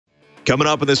Coming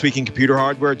up on This Week in Computer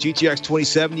Hardware, GTX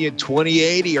 2070 and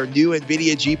 2080 are new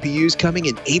Nvidia GPUs coming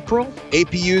in April.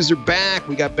 APUs are back.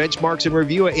 We got benchmarks and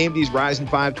review of AMD's Ryzen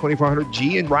 5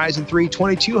 2400G and Ryzen 3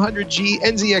 2200G,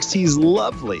 NZXT's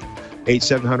lovely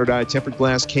H700i tempered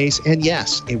glass case, and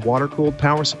yes, a water-cooled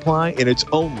power supply, and it's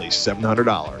only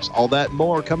 $700. All that and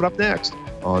more coming up next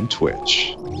on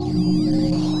Twitch.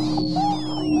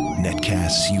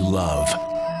 Netcasts you love.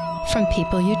 From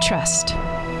people you trust.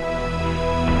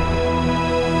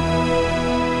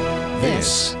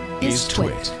 This is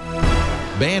Twit.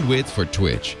 Bandwidth for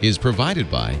Twitch is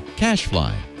provided by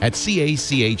CacheFly at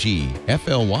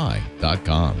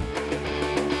CACHEFLY.com.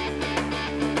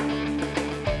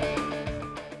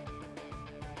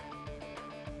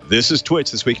 This is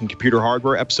Twitch, This Week in Computer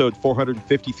Hardware, episode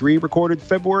 453, recorded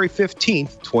February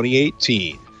 15th,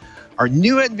 2018. Are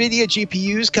new Nvidia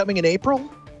GPUs coming in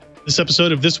April? This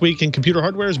episode of This Week in Computer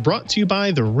Hardware is brought to you by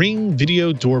the Ring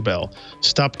Video Doorbell.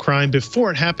 Stop crime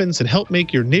before it happens and help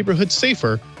make your neighborhood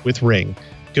safer with Ring.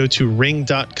 Go to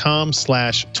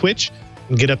ring.com/Twitch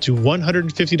and get up to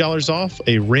 $150 off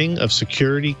a Ring of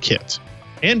Security kit.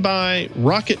 And by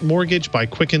Rocket Mortgage by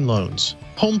Quicken Loans.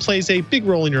 Home plays a big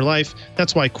role in your life.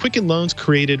 That's why Quicken Loans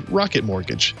created Rocket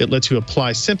Mortgage. It lets you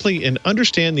apply simply and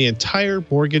understand the entire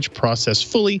mortgage process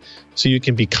fully so you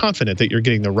can be confident that you're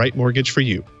getting the right mortgage for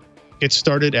you. Get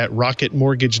started at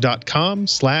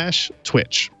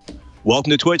rocketmortgage.com/Twitch.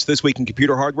 Welcome to Twitch, This Week in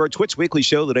Computer Hardware, Twitch's weekly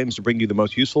show that aims to bring you the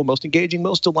most useful, most engaging,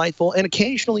 most delightful, and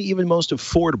occasionally even most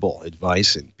affordable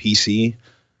advice in PC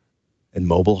and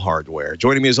mobile hardware.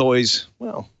 Joining me as always,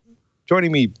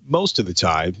 joining me most of the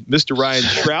time, Mr. Ryan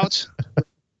Trout.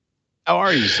 How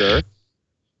are you, sir?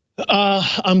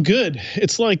 I'm good.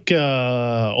 It's like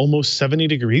almost 70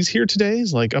 degrees here today.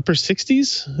 It's like upper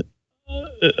 60s.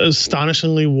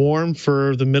 Astonishingly warm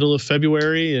for the middle of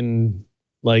February, and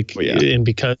and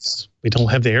because we don't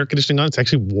have the air conditioning on, it's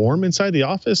actually warm inside the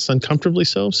office, uncomfortably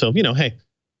so. So, hey.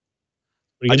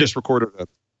 I just recorded a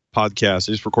podcast.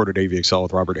 I just recorded AVXL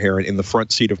with Robert Heron in the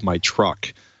front seat of my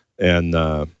truck. And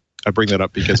I bring that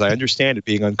up because I understand it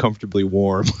being uncomfortably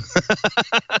warm.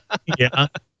 Yeah.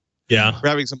 We're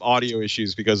having some audio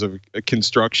issues because of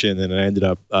construction, and I ended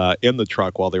up in the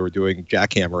truck while they were doing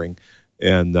jackhammering.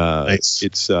 And nice.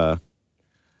 It's a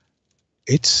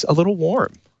little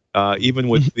warm, even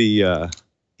with the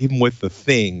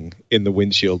thing in the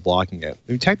windshield blocking it.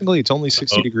 I mean, technically, it's only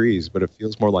 60 degrees, but it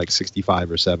feels more like 65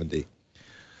 or 70.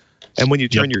 And when you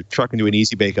turn your truck into an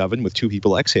easy bake oven with two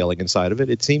people exhaling inside of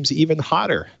it, it seems even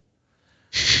hotter.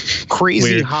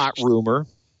 Crazy Weird. hot rumor.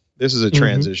 This is a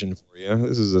transition for you.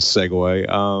 This is a segue.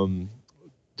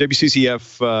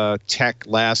 WCCF Tech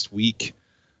last week.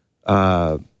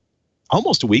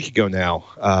 Almost a week ago now,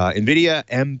 NVIDIA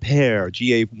Ampere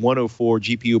GA104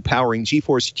 GPU powering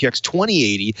GeForce GTX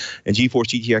 2080 and GeForce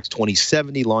GTX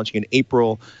 2070 launching in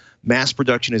April. Mass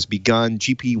production has begun.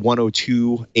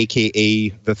 GP102, a.k.a.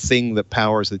 the thing that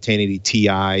powers the 1080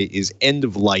 Ti, is end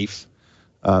of life.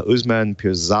 Usman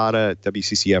Pirzada at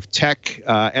WCCF Tech,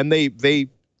 and they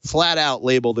flat out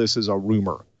label this as a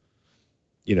rumor.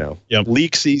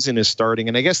 Leak season is starting,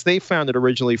 and I guess they found it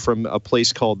originally from a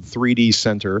place called 3D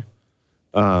Center.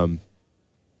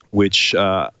 Which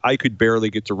I could barely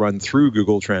get to run through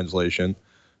Google Translation.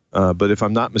 But if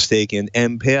I'm not mistaken,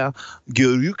 Ampere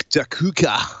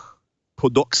Gerüchtekuka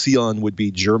Produktion would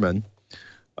be German.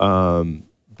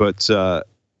 But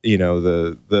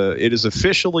it is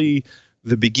officially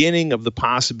the beginning of the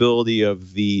possibility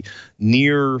of the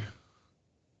nearness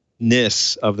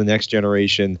of the next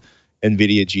generation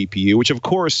NVIDIA GPU, which of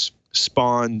course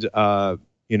spawned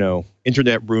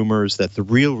internet rumors that the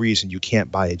real reason you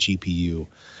can't buy a GPU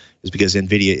is because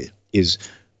NVIDIA is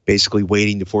basically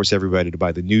waiting to force everybody to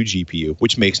buy the new GPU,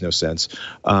 which makes no sense,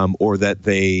 or that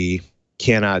they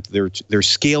cannot. They're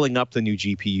scaling up the new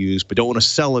GPUs, but don't want to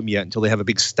sell them yet until they have a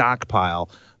big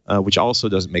stockpile, which also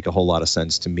doesn't make a whole lot of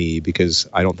sense to me because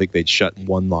I don't think they'd shut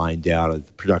one line down at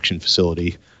the production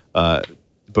facility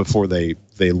before they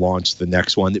launch the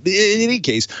next one. In any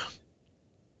case.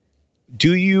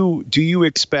 Do you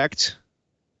expect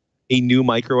a new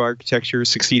microarchitecture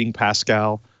succeeding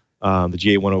Pascal, the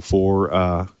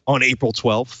GA104, on April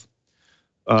 12th?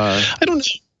 I don't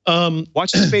know.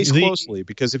 Watch his face closely,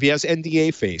 because if he has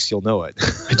NDA face, you'll know it.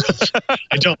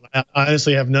 I don't. I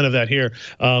honestly have none of that here.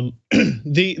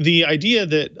 The idea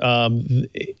that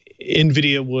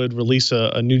NVIDIA would release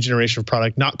a new generation of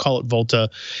product, not call it Volta,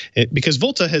 because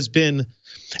Volta has been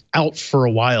out for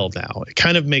a while now. It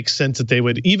kind of makes sense that they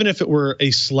would, even if it were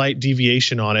a slight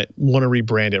deviation on it, want to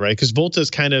rebrand it, right? Because Volta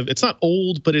is it's not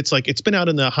old, but it's been out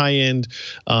in the high end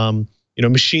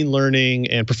machine learning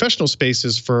and professional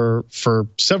spaces for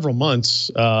several months,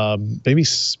 maybe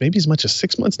as much as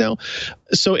 6 months now.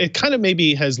 So it kind of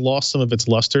maybe has lost some of its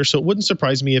luster. So it wouldn't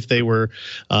surprise me if they were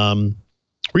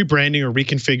rebranding or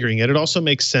reconfiguring it. It also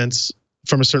makes sense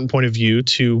from a certain point of view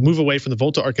to move away from the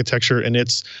Volta architecture and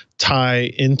its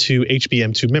tie into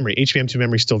HBM2 memory. HBM2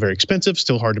 memory is still very expensive,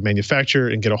 still hard to manufacture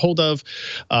and get a hold of.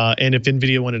 And if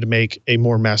NVIDIA wanted to make a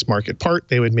more mass market part,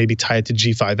 they would maybe tie it to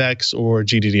G5X or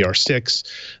GDDR6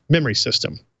 memory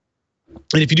system.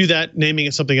 And if you do that, naming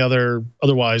it something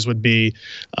otherwise would be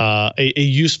a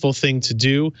useful thing to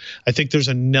do. I think there's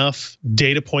enough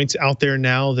data points out there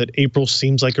now that April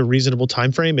seems like a reasonable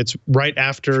time frame. It's right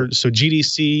after, so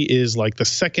GDC is like the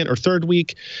second or third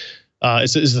week.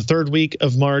 Is the third week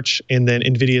of March, and then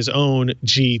NVIDIA's own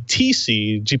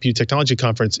GTC, GPU Technology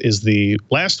Conference, is the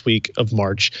last week of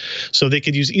March. So they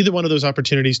could use either one of those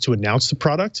opportunities to announce the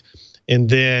product, and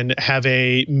then have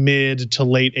a mid to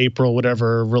late April,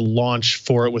 whatever, relaunch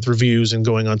for it with reviews and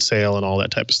going on sale and all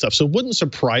that type of stuff. So it wouldn't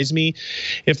surprise me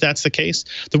if that's the case.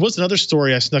 There was another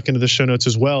story I snuck into the show notes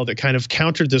as well that kind of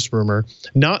countered this rumor.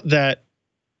 Not that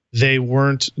they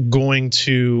weren't going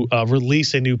to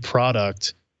release a new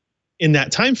product in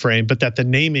that time frame, but that the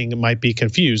naming might be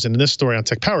confused. And this story on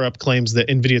Tech Power Up claims that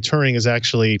NVIDIA Turing is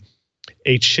actually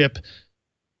a chip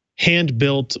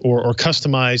hand-built or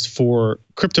customized for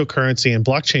cryptocurrency and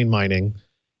blockchain mining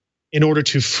in order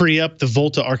to free up the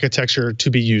Volta architecture to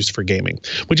be used for gaming,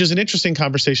 which is an interesting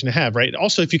conversation to have, right?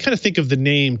 Also, if you kind of think of the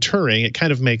name Turing, it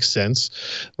kind of makes sense,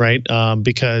 right?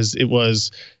 Because it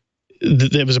was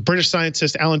a British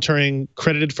scientist, Alan Turing,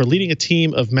 credited for leading a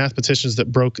team of mathematicians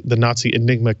that broke the Nazi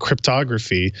Enigma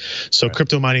cryptography. So right.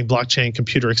 Crypto mining, blockchain,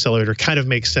 computer accelerator kind of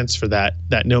makes sense for that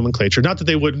nomenclature. Not that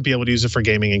they wouldn't be able to use it for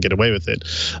gaming and get away with it.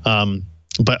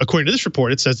 But according to this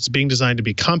report, it says it's being designed to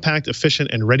be compact, efficient,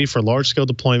 and ready for large-scale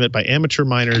deployment by amateur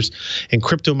miners and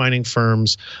crypto mining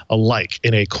firms alike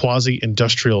in a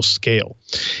quasi-industrial scale.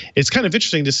 It's kind of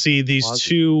interesting to see these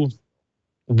two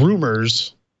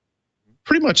rumors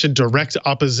pretty much in direct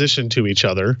opposition to each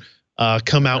other,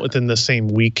 come out within the same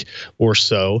week or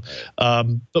so.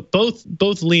 But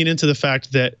both lean into the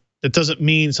fact that that doesn't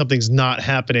mean something's not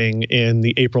happening in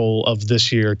the April of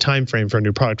this year timeframe for a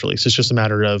new product release. It's just a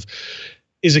matter of,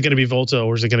 is it going to be Volta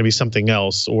or is it going to be something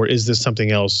else, or is this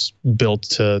something else built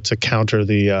to counter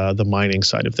the mining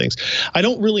side of things? I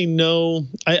don't really know.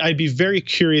 I'd be very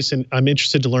curious, and I'm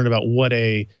interested to learn about what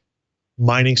a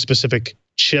mining specific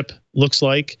chip looks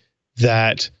like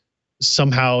that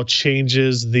somehow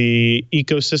changes the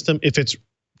ecosystem. If it's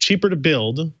cheaper to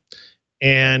build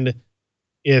and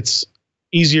it's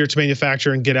easier to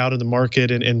manufacture and get out in the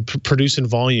market and produce in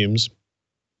volumes,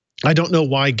 I don't know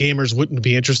why gamers wouldn't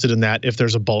be interested in that if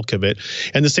there's a bulk of it.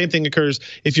 And the same thing occurs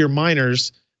if you're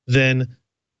miners, then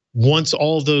once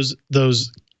all of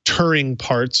those Turing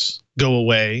parts go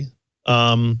away,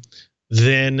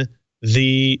 then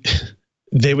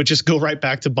they would just go right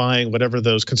back to buying whatever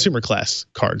those consumer class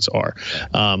cards are.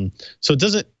 So it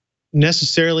doesn't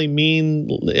necessarily mean,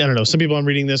 I don't know, some people I'm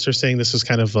reading this are saying this is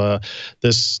kind of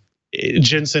this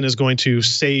Jensen is going to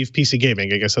save PC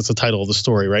gaming. I guess that's the title of the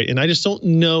story, right? And I just don't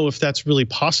know if that's really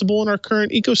possible in our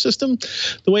current ecosystem,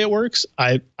 the way it works.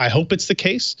 I hope it's the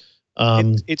case.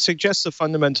 It suggests a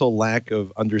fundamental lack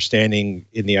of understanding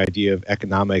in the idea of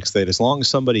economics, that as long as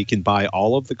somebody can buy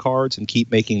all of the cards and keep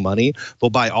making money, they'll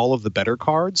buy all of the better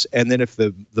cards. And then if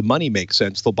the money makes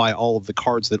sense, they'll buy all of the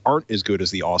cards that aren't as good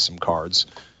as the awesome cards,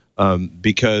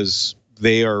 because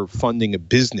they are funding a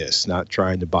business, not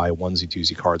trying to buy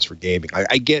onesie-twosie cards for gaming.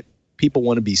 I get people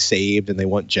want to be saved and they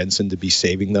want Jensen to be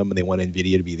saving them and they want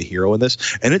NVIDIA to be the hero in this.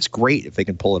 And it's great if they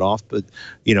can pull it off. But,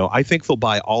 I think they'll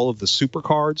buy all of the super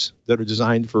cards that are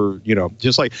designed for,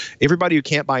 just like everybody who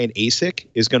can't buy an ASIC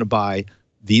is going to buy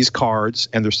these cards,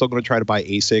 and they're still going to try to buy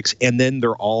ASICs. And then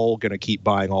they're all going to keep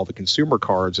buying all the consumer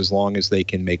cards as long as they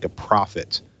can make a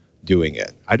profit doing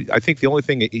it. I think the only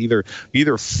thing,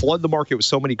 either flood the market with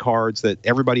so many cards that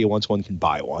everybody who wants one can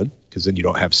buy one, because then you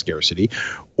don't have scarcity,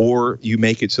 or you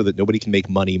make it so that nobody can make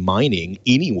money mining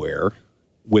anywhere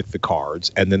with the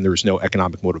cards, and then there's no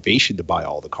economic motivation to buy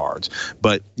all the cards.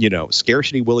 But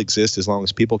scarcity will exist as long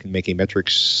as people can make a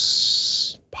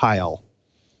metrics pile.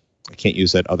 I can't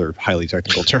use that other highly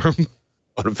technical term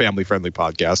on a family-friendly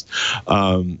podcast.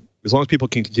 As long as people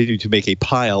can continue to make a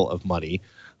pile of money,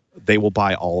 they will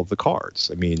buy all of the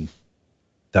cards. I mean,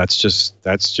 that's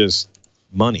just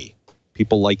money.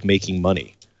 People like making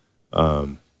money.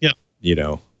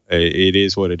 Yeah. It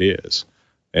is what it is.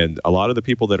 And a lot of the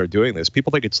people that are doing this, people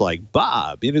think it's like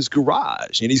Bob in his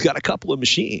garage and he's got a couple of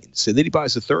machines and then he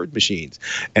buys a third machine.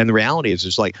 And the reality is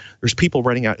there's people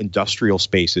renting out industrial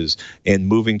spaces and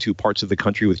moving to parts of the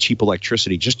country with cheap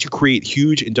electricity just to create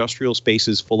huge industrial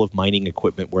spaces full of mining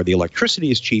equipment where the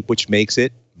electricity is cheap, which makes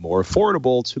it more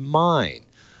affordable to mine.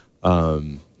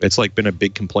 It's like been a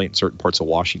big complaint in certain parts of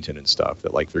Washington and stuff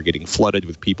that like they're getting flooded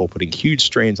with people putting huge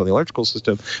strains on the electrical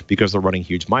system because they're running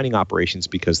huge mining operations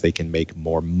because they can make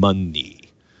more money.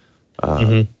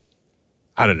 I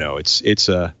don't know. It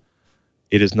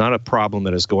is not a problem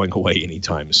that is going away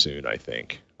anytime soon, I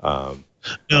think. No.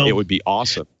 It would be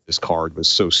awesome if this card was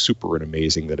so super and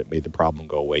amazing that it made the problem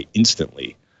go away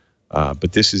instantly.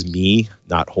 But this is me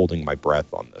not holding my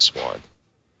breath on this one.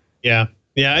 Yeah.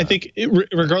 Yeah, I think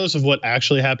regardless of what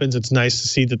actually happens, it's nice to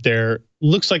see that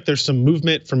looks like there's some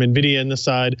movement from Nvidia in the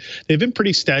side. They've been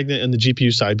pretty stagnant in the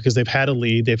GPU side because they've had a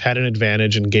lead, they've had an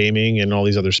advantage in gaming and all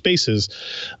these other spaces.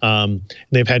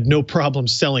 They've had no problem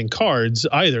selling cards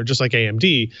either, just like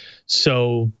AMD.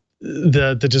 So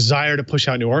the desire to push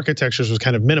out new architectures was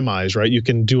kind of minimized, right? You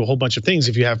can do a whole bunch of things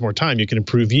if you have more time. You can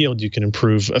improve yield, you can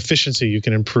improve efficiency, you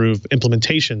can improve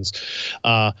implementations.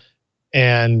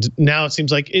 And now it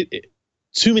seems like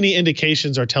too many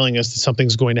indications are telling us that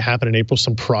something's going to happen in April.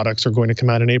 Some products are going to come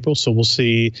out in April. So we'll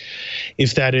see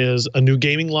if that is a new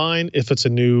gaming line, if it's a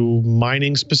new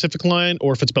mining specific line,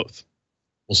 or if it's both.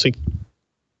 We'll see.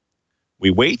 We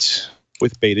wait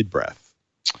with bated breath.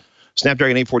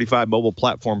 Snapdragon 845 mobile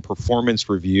platform performance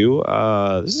review.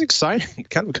 This is exciting.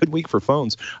 Kind of a good week for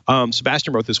phones.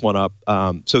 Sebastian wrote this one up.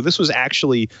 So this was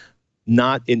actually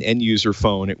not an end user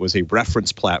phone. It was a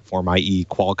reference platform, i.e.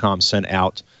 Qualcomm sent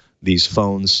out these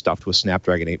phones stuffed with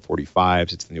Snapdragon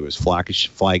 845s. It's the newest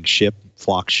flagship.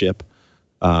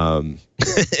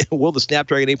 Will the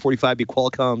Snapdragon 845 be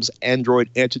Qualcomm's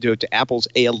Android antidote to Apple's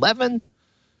A11?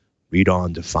 Read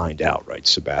on to find out, right,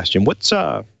 Sebastian? What's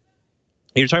you're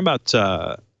talking about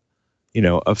a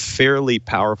fairly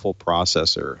powerful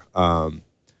processor.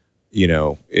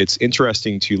 It's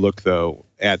interesting to look though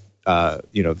at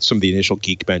some of the initial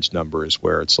Geekbench numbers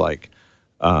where it's like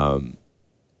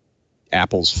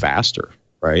Apple's faster,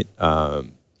 right?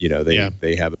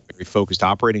 They have a very focused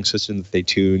operating system that they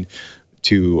tune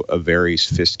to a very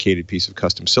sophisticated piece of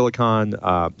custom silicon.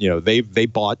 They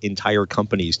bought entire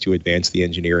companies to advance the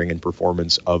engineering and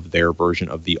performance of their version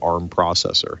of the ARM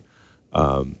processor.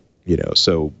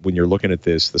 So when you're looking at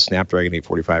this, the Snapdragon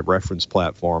 845 reference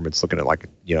platform, it's looking at like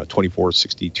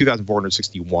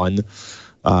 2461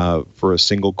 for a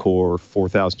single core,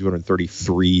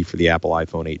 4233 for the Apple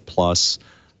iPhone 8 Plus.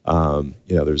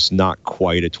 There's not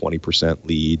quite a 20%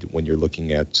 lead when you're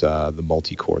looking at the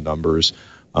multi-core numbers.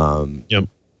 I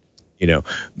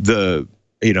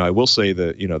will say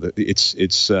that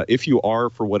it's if you are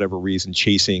for whatever reason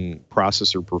chasing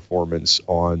processor performance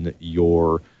on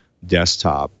your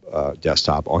desktop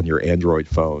on your Android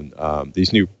phone,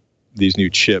 these new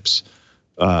chips,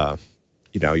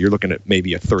 you're looking at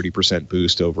maybe a 30%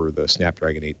 boost over the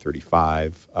Snapdragon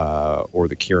 835 or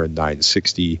the Kirin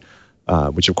 960.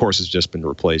 Which of course has just been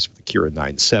replaced with the Kirin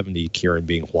 970, Kirin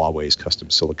being Huawei's custom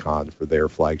silicon for their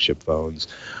flagship phones.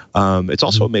 It's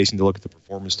also amazing to look at the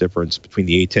performance difference between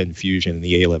the A10 Fusion and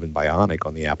the A11 Bionic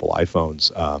on the Apple iPhones.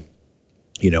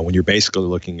 When you're basically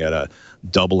looking at a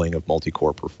doubling of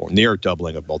multi-core performance, near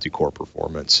doubling of multi-core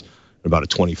performance, about a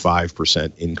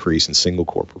 25% increase in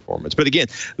single-core performance. But again,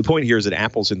 the point here is that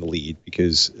Apple's in the lead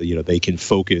because they can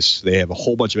focus. They have a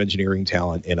whole bunch of engineering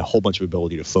talent and a whole bunch of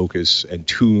ability to focus and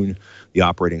tune the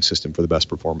operating system for the best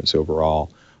performance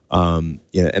overall. And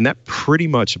that pretty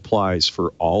much applies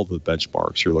for all the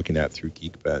benchmarks you're looking at through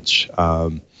Geekbench.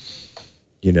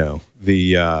 It's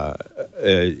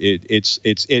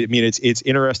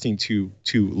interesting to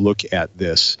look at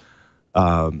this.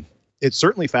 It's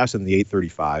certainly faster than the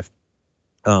 835.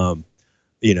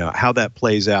 How that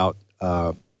plays out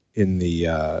in the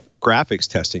graphics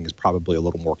testing is probably a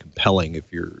little more compelling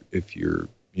if you're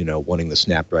wanting the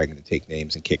Snapdragon to take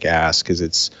names and kick ass, because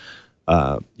it's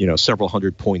several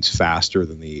hundred points faster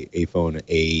than the iPhone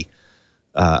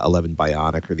A11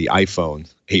 Bionic or the iPhone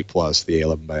 8 Plus, the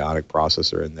A11 Bionic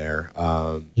processor in there.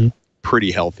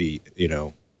 Pretty healthy,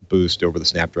 boost over the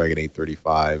Snapdragon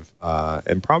 835,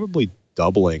 and probably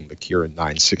doubling the Kirin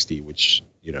 960, which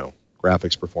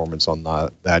graphics performance on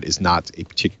that is not a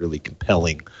particularly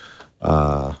compelling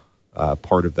part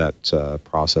of that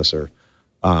processor.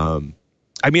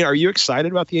 Are you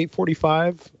excited about the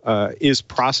 845? Is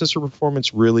processor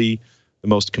performance really the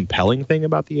most compelling thing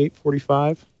about the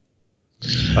 845?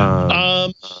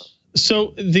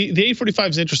 So the A45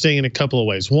 is interesting in a couple of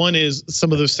ways. One is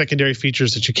some of those secondary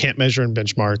features that you can't measure in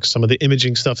benchmarks, some of the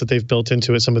imaging stuff that they've built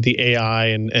into it, some of the AI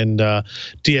and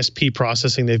DSP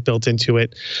processing they've built into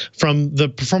it. From the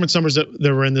performance numbers that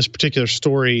were in this particular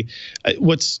story,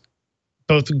 what's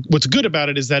good about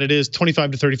it is that it is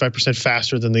 25 to 35%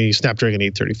 faster than the Snapdragon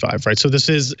 835, right? So this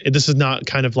is not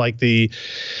kind of like the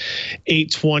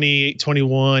 820,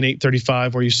 821,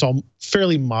 835 where you saw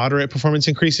fairly moderate performance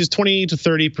increases. 20 to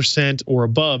 30% or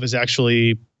above is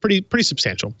actually pretty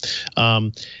substantial.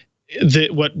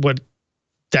 What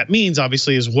that means,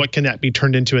 obviously, is what can that be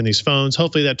turned into in these phones?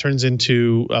 Hopefully that turns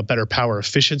into better power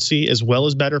efficiency as well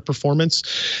as better performance.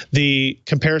 The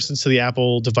comparisons to the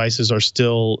Apple devices are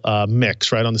still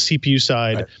mixed, right? On the CPU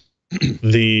side,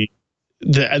 right.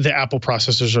 The Apple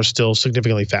processors are still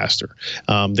significantly faster.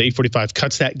 The 845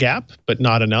 cuts that gap, but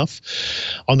not enough.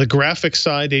 On the graphics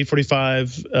side, the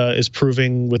 845 is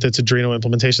proving with its Adreno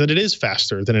implementation that it is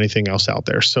faster than anything else out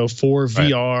there. So for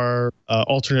VR,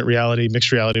 alternate reality,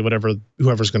 mixed reality,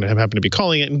 whoever's going to happen to be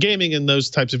calling it, and gaming and those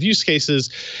types of use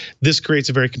cases, this creates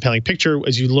a very compelling picture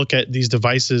as you look at these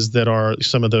devices that are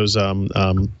some of those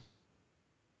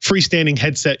freestanding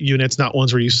headset units, not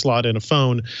ones where you slot in a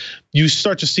phone. You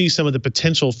start to see some of the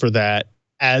potential for that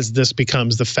as this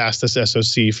becomes the fastest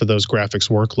SoC for those graphics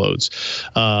workloads.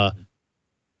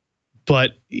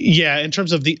 But yeah, in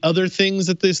terms of the other things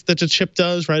that the chip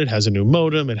does, right? It has a new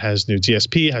modem, it has new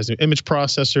DSP, it has new image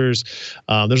processors.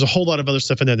 There's a whole lot of other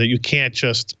stuff in there that you can't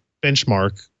just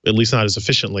benchmark, at least not as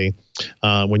efficiently,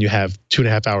 when you have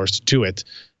 2.5 hours to do it.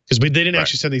 Because they didn't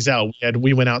actually send these out.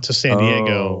 We went out to San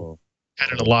Diego.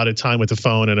 Had an allotted time with the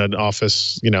phone in an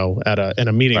office, in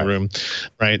a meeting room,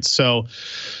 right? So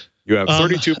you have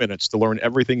 32 minutes to learn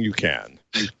everything you can.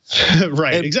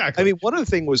 Right, and, exactly. I mean, one of the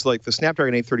things was like the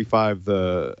Snapdragon 835,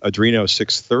 the Adreno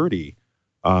 630,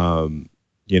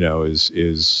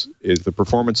 is the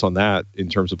performance on that in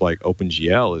terms of like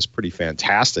OpenGL is pretty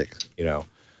fantastic,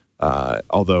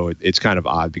 although it's kind of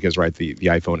odd because the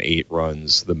iPhone 8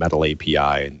 runs the Metal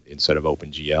API instead of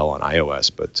OpenGL on iOS,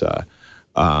 but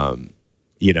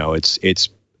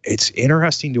it's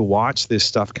interesting to watch this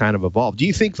stuff kind of evolve. Do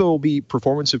you think there will be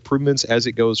performance improvements as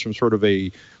it goes from sort of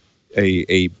a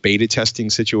beta testing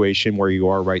situation where you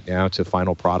are right now to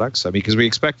final products? I mean, because we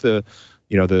expect the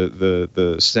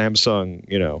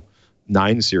Samsung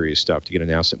 9 series stuff to get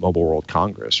announced at Mobile World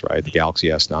Congress, right? The Galaxy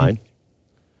S9.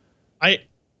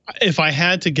 If I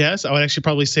had to guess, I would actually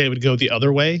probably say it would go the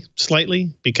other way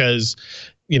slightly because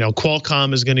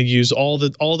Qualcomm is going to use all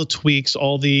the tweaks,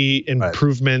 all the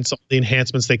improvements, all the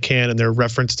enhancements they can in their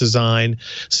reference design.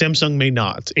 Samsung may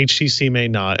not, HTC may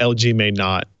not, LG may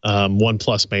not,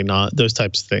 OnePlus may not, those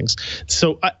types of things.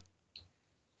 So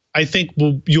I think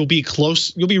you'll be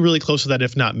close. You'll be really close to that,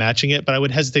 if not matching it. But I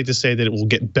would hesitate to say that it will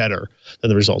get better than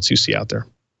the results you see out there.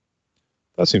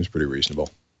 That seems pretty reasonable.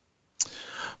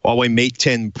 Huawei Mate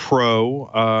 10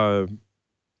 Pro.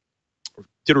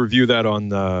 Did a review that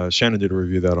on Shannon did a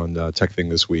review that on TechThing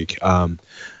this week.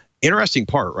 Interesting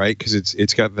part, right? Because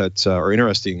it's got that or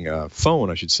interesting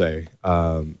phone, I should say,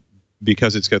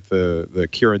 because it's got the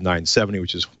Kirin 970,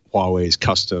 which is Huawei's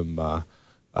custom,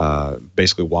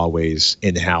 basically Huawei's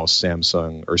in-house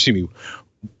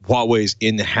Huawei's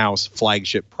in-house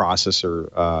flagship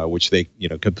processor, which they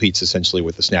competes essentially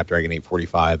with the Snapdragon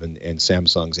 845 and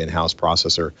Samsung's in-house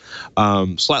processor.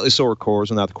 Slightly slower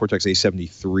cores on that, the Cortex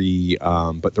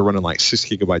A73, but they're running like 6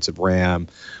 gigabytes of RAM.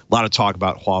 A lot of talk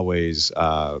about Huawei's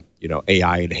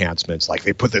AI enhancements, like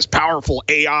they put this powerful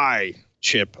AI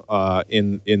chip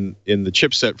in the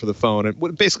chipset for the phone, and what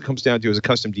it basically comes down to is a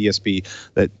custom DSP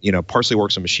that partially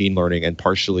works on machine learning and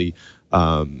partially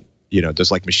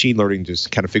does like machine learning to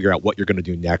kind of figure out what you're going to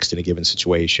do next in a given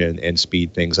situation and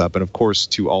speed things up. And of course,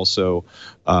 to also,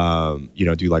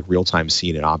 do like real-time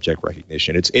scene and object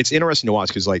recognition. It's interesting to watch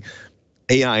because like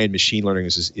AI and machine learning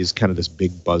is kind of this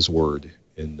big buzzword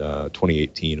in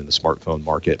 2018 in the smartphone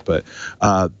market. But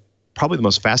probably the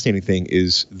most fascinating thing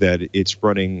is that it's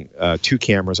running 2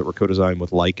 cameras that were co-designed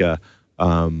with Leica,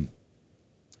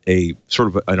 a sort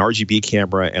of an RGB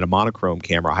camera and a monochrome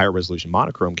camera, a higher resolution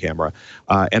monochrome camera.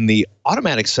 And the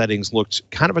automatic settings looked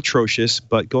kind of atrocious,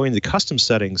 but going to custom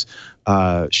settings,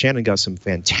 Shannon got some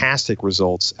fantastic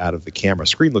results out of the camera.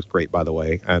 Screen looked great, by the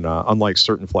way. And unlike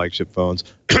certain flagship phones,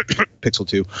 Pixel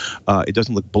 2, it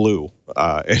doesn't look blue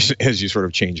as you sort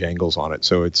of change angles on it.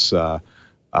 So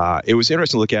it was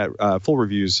interesting to look at. Full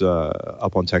reviews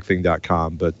up on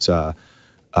techthing.com, but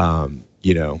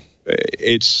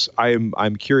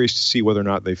I'm curious to see whether or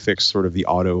not they fix sort of the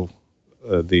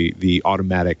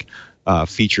automatic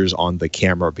features on the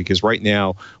camera, because right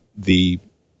now the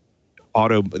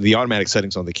the automatic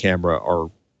settings on the camera are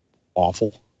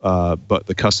awful. But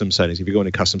the custom settings, if you go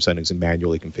into custom settings and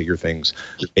manually configure things,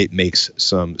 it makes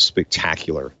some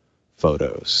spectacular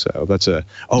photos. So that's and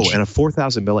a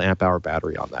 4,000 milliamp hour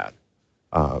battery on that,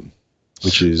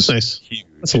 which is nice. Huge.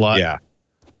 That's a lot.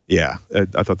 Yeah.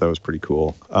 I thought that was pretty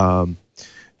cool.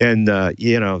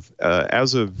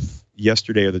 As of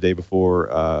yesterday or the day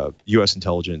before, U.S.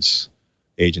 intelligence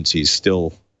agencies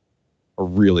still are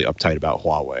really uptight about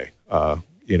Huawei. I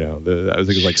think it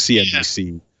was like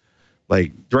CNBC.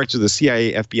 Like directors of the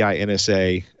CIA, FBI,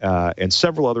 NSA, and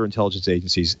several other intelligence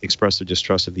agencies expressed their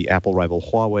distrust of the Apple rival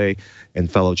Huawei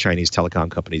and fellow Chinese telecom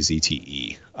company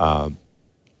ZTE. And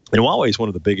Huawei is one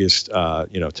of the biggest,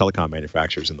 telecom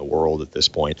manufacturers in the world at this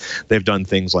point. They've done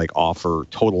things like offer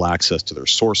total access to their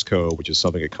source code, which is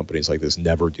something that companies like this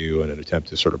never do in an attempt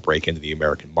to sort of break into the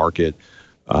American market.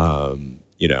 But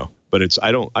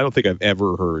I don't think I've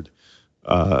ever heard.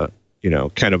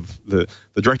 Kind of the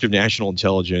director of national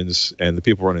intelligence and the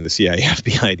people running the CIA,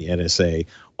 FBI, and the NSA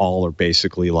all are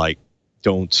basically like,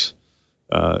 don't,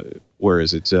 the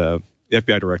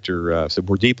FBI director said,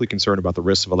 we're deeply concerned about the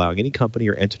risks of allowing any company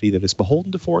or entity that is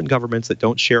beholden to foreign governments that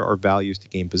don't share our values to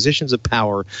gain positions of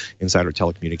power inside our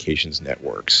telecommunications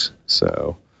networks.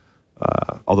 So,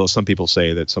 although some people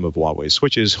say that some of Huawei's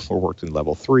switches were worked in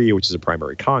level 3, which is a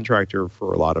primary contractor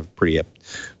for a lot of pretty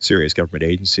serious government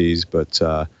agencies, but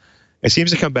it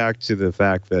seems to come back to the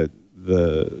fact that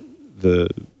the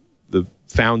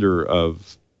founder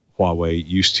of Huawei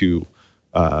used to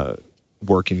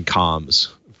work in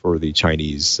comms for the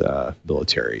Chinese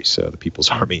military, so the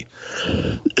People's Army.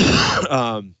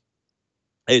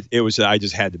 It was. I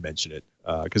just had to mention it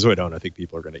because I think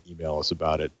people are going to email us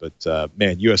about it. But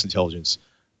man, U.S. intelligence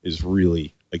is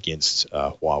really against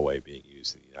Huawei being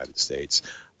used in the United States,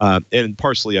 and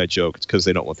partially I joke it's because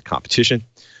they don't want the competition.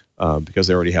 Because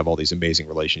they already have all these amazing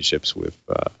relationships with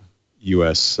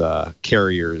U.S.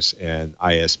 carriers and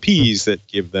ISPs that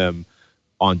give them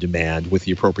on demand with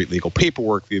the appropriate legal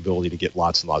paperwork the ability to get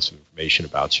lots and lots of information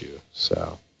about you.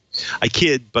 So I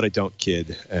kid, but I don't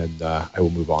kid, and I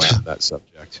will move on to that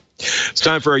subject. It's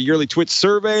time for our yearly TWiCH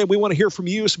survey. We want to hear from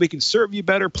you so we can serve you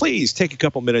better. Please take a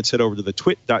couple minutes, head over to the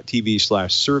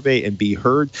twit.tv/survey and be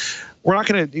heard. We're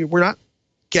not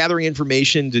gathering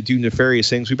information to do nefarious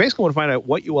things. We basically want to find out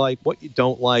what you like, what you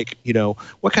don't like,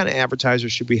 what kind of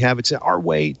advertisers should we have. It's our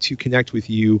way to connect with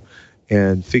you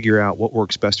and figure out what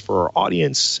works best for our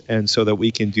audience, and so that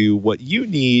we can do what you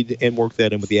need and work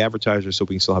that in with the advertisers so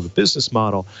we can still have a business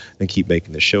model and keep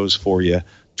making the shows for you.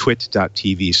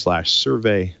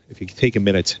 twit.tv/survey. If you could take a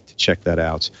minute to check that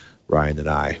out, Ryan and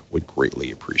I would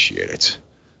greatly appreciate it,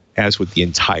 as would the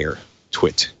entire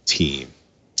TWiT team.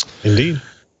 Indeed.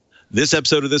 This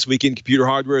episode of This Week in Computer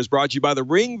Hardware is brought to you by the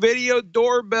Ring Video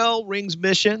Doorbell. Ring's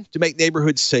mission to make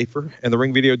neighborhoods safer, and the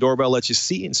Ring Video Doorbell lets you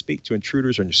see and speak to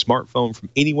intruders on your smartphone from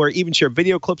anywhere, even share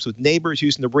video clips with neighbors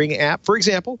using the Ring app. For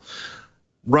example,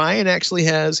 Ryan actually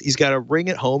he's got a Ring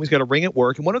at home, he's got a Ring at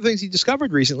work, and one of the things he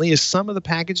discovered recently is some of the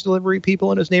package delivery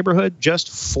people in his neighborhood just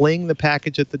fling the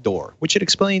package at the door, which should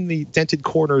explain the dented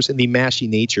corners and the mashy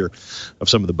nature of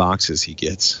some of the boxes he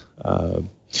gets.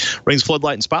 Ring's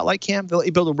floodlight and spotlight cam, they'll let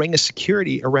you build a ring of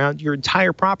security around your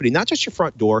entire property, not just your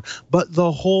front door, but the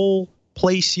whole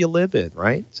place you live in,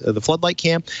 right? So the floodlight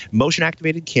cam,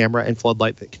 motion-activated camera, and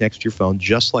floodlight that connects to your phone,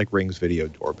 just like Ring's Video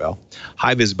Doorbell.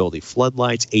 High-visibility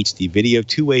floodlights, HD video,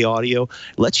 two-way audio,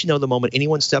 lets you know the moment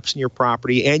anyone steps in your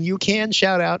property, and you can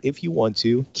shout out if you want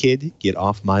to, "Kid, get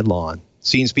off my lawn."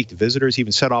 See and speak to visitors,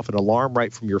 even set off an alarm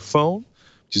right from your phone,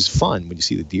 which is fun when you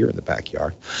see the deer in the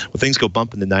backyard. When things go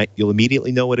bump in the night, you'll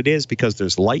immediately know what it is because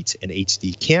there's light and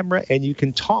HD camera, and you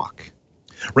can talk.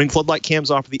 Ring floodlight cams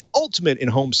offer the ultimate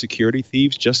in-home security.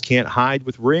 Thieves just can't hide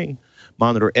with Ring.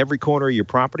 Monitor every corner of your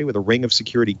property with a Ring of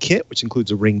Security kit, which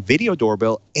includes a Ring Video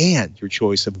Doorbell and your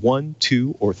choice of 1,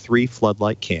 2, or 3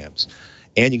 floodlight cams.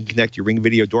 And you can connect your Ring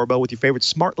Video Doorbell with your favorite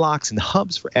smart locks and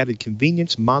hubs for added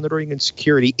convenience, monitoring, and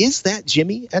security. Is that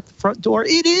Jimmy at the front door?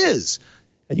 It is.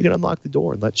 And you can unlock the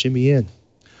door and let Jimmy in.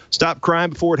 Stop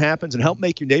crime before it happens and help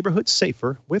make your neighborhood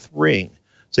safer with Ring.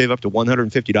 Save up to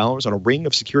 $150 on a Ring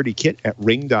of Security kit at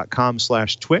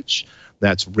ring.com/twitch.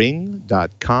 That's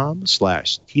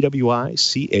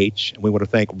ring.com/TWiCH. And we want to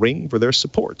thank Ring for their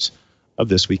support of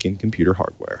This Week in Computer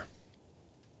Hardware.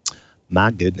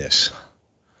 My goodness.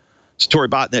 Satori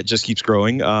Botnet just keeps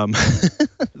growing. The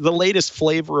latest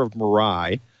flavor of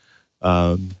Mirai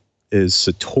is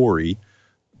Satori.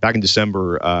 Back in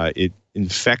December, it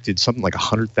infected something like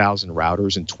 100,000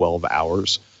 routers in 12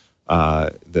 hours.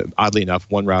 Oddly enough,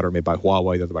 one router made by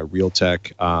Huawei, the other by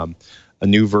Realtek. a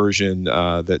new version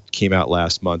that came out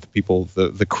last month.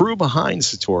 The crew behind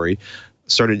Satori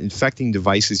started infecting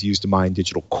devices used to mine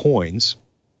digital coins.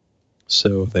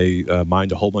 So they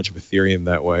mined a whole bunch of Ethereum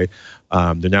that way.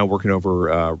 They're now working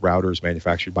over routers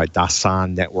manufactured by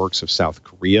Dasan Networks of South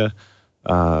Korea.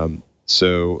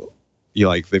 So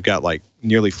they've got like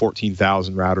nearly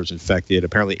 14,000 routers infected.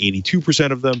 Apparently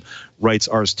 82% of them, writes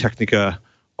Ars Technica,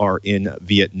 are in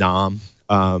Vietnam.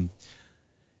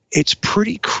 It's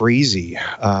pretty crazy.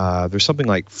 There's something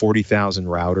like 40,000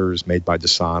 routers made by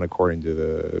Dasan, according to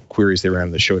the queries they ran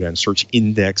in the Shodan Search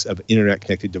Index of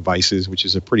Internet-connected devices, which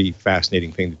is a pretty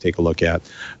fascinating thing to take a look at.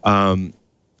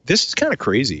 This is kind of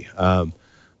crazy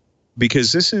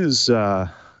because this is,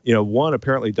 one,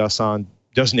 apparently Dasan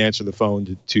doesn't answer the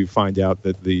phone to find out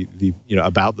that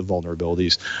about the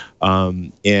vulnerabilities,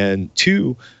 and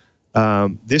two,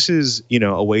 this is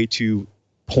a way to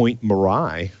point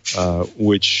Mirai,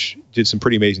 which did some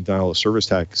pretty amazing denial of service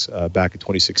attacks back in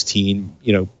 2016.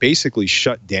 Basically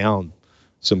shut down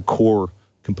some core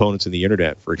components of the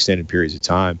internet for extended periods of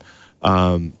time.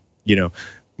 Mirai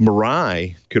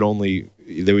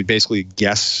they would basically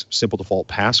guess simple default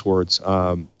passwords.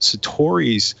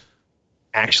 Satori's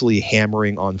actually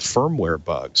hammering on firmware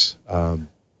bugs. And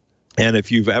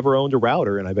if you've ever owned a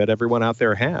router, and I bet everyone out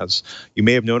there has, you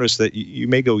may have noticed that you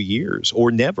may go years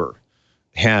or never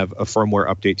have a firmware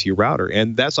update to your router.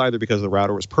 And that's either because the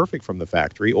router was perfect from the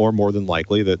factory, or more than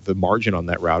likely that the margin on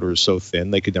that router is so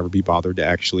thin they could never be bothered to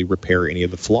actually repair any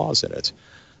of the flaws in it.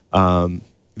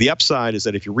 The upside is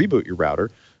that if you reboot your router,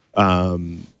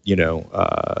 the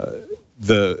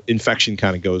infection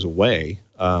kind of goes away.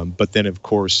 But then, of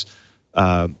course,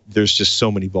 there's just so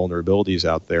many vulnerabilities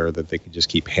out there that they can just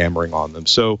keep hammering on them.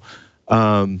 So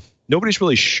nobody's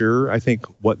really sure, I think,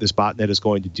 what this botnet is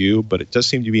going to do, but it does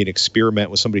seem to be an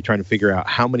experiment with somebody trying to figure out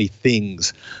how many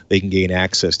things they can gain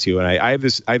access to. And I have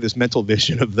this mental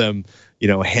vision of them,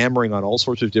 hammering on all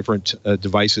sorts of different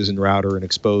devices and router and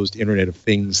exposed Internet of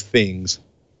Things.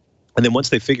 And then once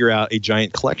they figure out a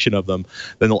giant collection of them,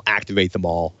 then they'll activate them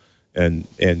all and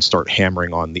start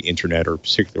hammering on the internet or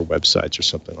particular websites or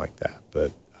something like that.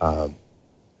 But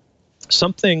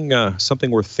something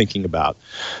worth thinking about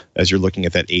as you're looking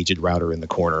at that aged router in the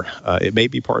corner. It may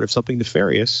be part of something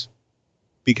nefarious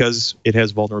because it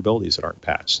has vulnerabilities that aren't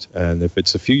patched. And if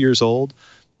it's a few years old,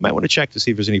 you might want to check to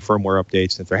see if there's any firmware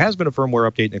updates. And if there has been a firmware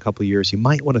update in a couple of years, you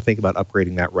might want to think about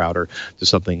upgrading that router to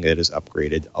something that is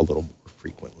upgraded a little more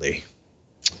frequently.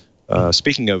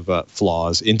 Speaking of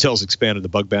flaws, Intel's expanded the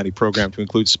bug bounty program to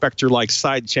include Spectre-like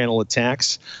side channel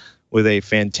attacks with a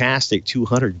fantastic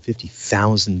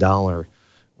 $250,000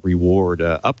 reward,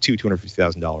 up to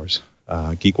 $250,000.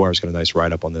 GeekWire's got a nice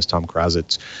write-up on this. Tom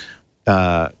Krazitz.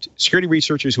 Security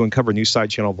researchers who uncover new side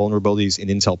channel vulnerabilities in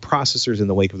Intel processors in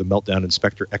the wake of the meltdown and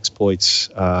Spectre exploits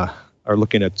are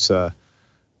looking at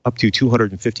up to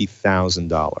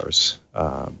 $250,000.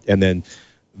 And then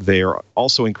they are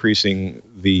also increasing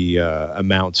the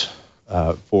amount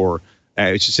for,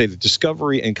 I should say, the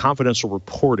discovery and confidential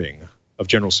reporting of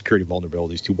general security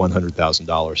vulnerabilities to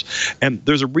 $100,000. And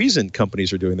there's a reason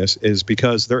companies are doing this, is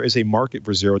because there is a market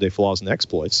for zero-day flaws and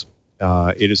exploits.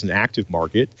 It is an active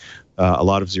market. A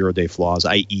lot of zero-day flaws,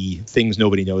 i.e. things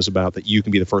nobody knows about that you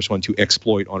can be the first one to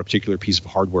exploit on a particular piece of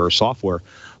hardware or software.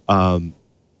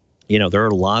 There are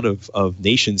a lot of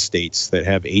nation states that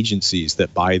have agencies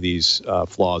that buy these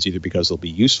flaws, either because they'll be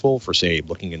useful for, say,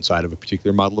 looking inside of a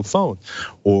particular model of phone,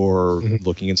 or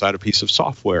looking inside a piece of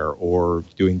software, or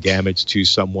doing damage to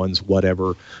someone's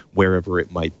whatever, wherever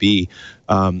it might be.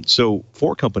 So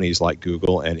for companies like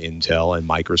Google and Intel and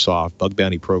Microsoft, bug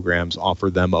bounty programs offer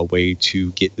them a way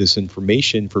to get this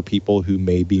information for people who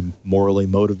may be morally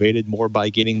motivated more by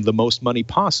getting the most money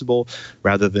possible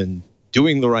rather than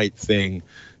doing the right thing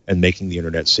and making the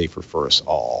internet safer for us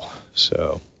all.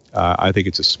 So I think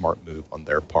it's a smart move on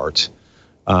their part.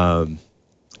 I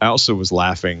also was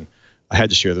laughing. I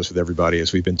had to share this with everybody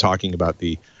as we've been talking about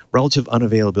the relative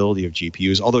unavailability of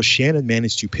GPUs. Although Shannon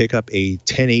managed to pick up a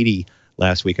 1080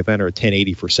 last week. I found her a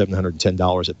 1080 for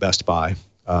 $710 at Best Buy.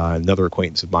 Another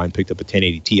acquaintance of mine picked up a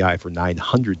 1080 Ti for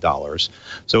 $900.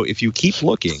 So if you keep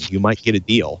looking, you might get a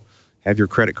deal. Have your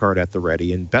credit card at the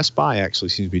ready. And Best Buy actually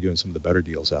seems to be doing some of the better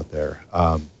deals out there.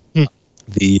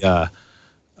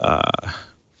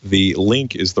 The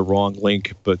link is the wrong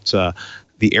link, but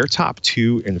the AirTop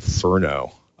 2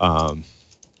 Inferno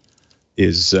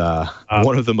is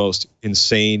one of the most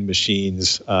insane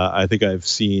machines I think I've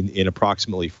seen in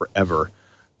approximately forever.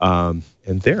 And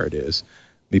there it is.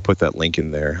 Let me put that link in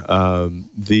there.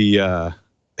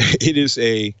 It is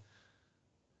a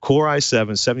Core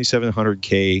i7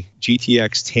 7700K GTX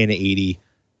 1080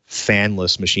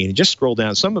 fanless machine. And just scroll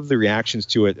down. Some of the reactions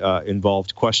to it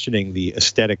involved questioning the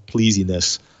aesthetic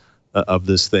pleasiness of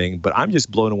this thing, but I'm just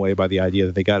blown away by the idea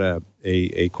that they got a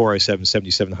Core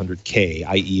i7-7700K,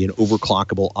 i.e. an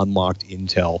overclockable unlocked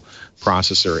Intel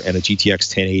processor, and a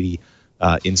GTX 1080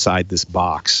 inside this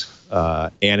box,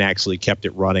 and actually kept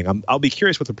it running. I'll be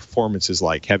curious what the performance is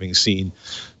like, having seen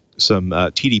some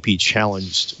TDP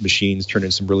challenged machines turn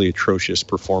in some really atrocious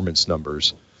performance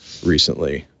numbers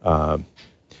recently.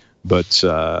 But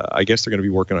I guess they're going to be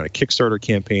working on a Kickstarter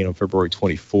campaign on February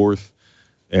 24th.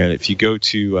 And if you go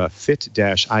to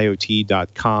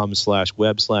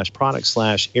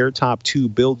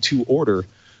fit-iot.com/web/product/airtop2 build to order,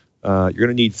 you're going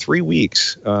to need 3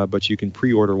 weeks, but you can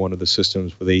pre-order one of the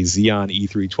systems with a Xeon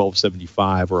E3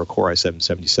 1275 or a Core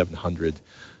i7-7700.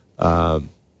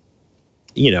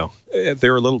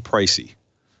 They're a little pricey.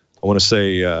 I want to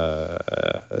say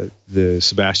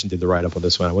Sebastian did the write-up on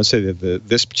this one. I want to say that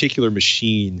this particular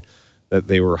machine that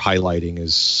they were highlighting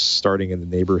is starting in the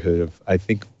neighborhood of, I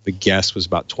think the guess was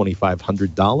about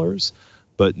 $2,500,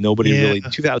 but nobody really,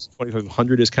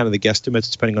 $2,500 is kind of the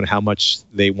guesstimates, depending on how much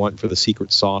they want for the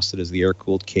secret sauce that is the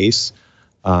air-cooled case.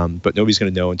 But nobody's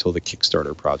going to know until the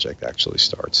Kickstarter project actually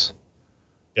starts.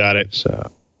 Got it.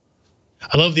 So,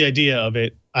 I love the idea of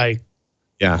it. I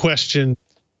question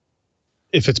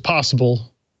if it's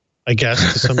possible, I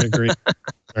guess, to some degree.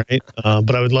 Right,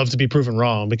 but I would love to be proven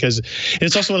wrong, because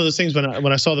it's also one of those things. When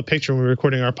I saw the picture when we were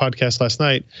recording our podcast last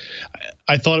night,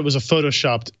 I thought it was a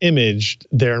photoshopped image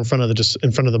there in front of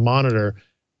the monitor,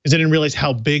 because I didn't realize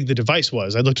how big the device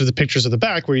was. I looked at the pictures of the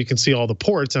back where you can see all the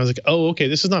ports, and I was like, oh, okay,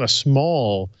 this is not a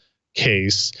small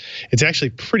case. It's actually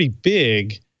pretty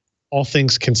big, all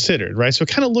things considered, right? So it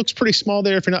kind of looks pretty small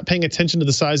there if you're not paying attention to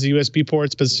the size of the USB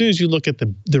ports. But as soon as you look at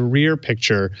the rear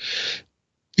picture,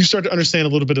 you start to understand a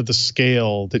little bit of the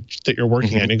scale that you're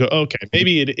working at, and you go, okay,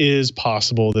 maybe it is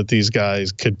possible that these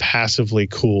guys could passively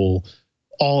cool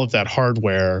all of that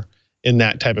hardware in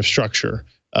that type of structure.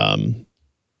 It'll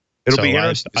be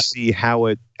interesting to see how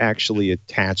it actually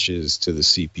attaches to the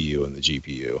CPU and the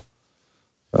GPU.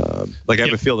 I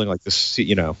have a feeling like this,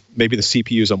 maybe the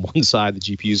CPU is on one side, the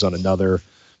GPU is on another,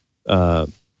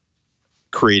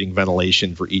 creating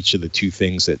ventilation for each of the two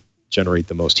things that generate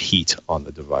the most heat on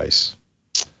the device.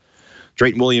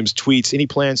 Drayton Williams tweets, any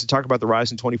plans to talk about the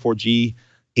Ryzen 24G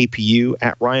APU?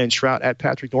 At Ryan Shrout, at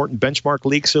Patrick Norton? Benchmark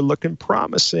leaks are looking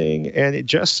promising, and it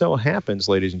just so happens,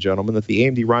 ladies and gentlemen, that the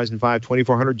AMD Ryzen 5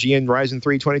 2400G and Ryzen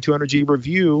 3 2200G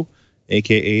review,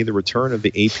 aka the return of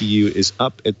the APU, is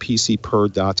up at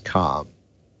PCPer.com.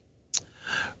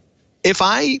 If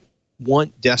I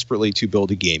want desperately to build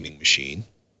a gaming machine,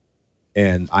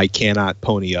 and I cannot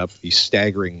pony up the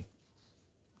staggering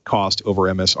cost over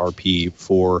MSRP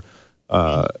for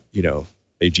a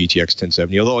GTX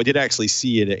 1070, although I did actually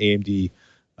see it at AMD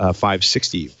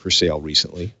 560 for sale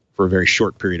recently for a very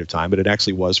short period of time, but it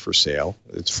actually was for sale.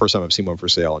 It's the first time I've seen one for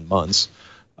sale in months.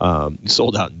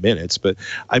 Sold out in minutes. But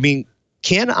I mean,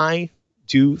 can I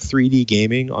do 3D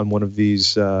gaming on one of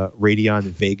these Radeon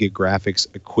Vega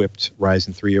graphics equipped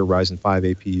Ryzen 3 or Ryzen 5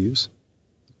 APUs?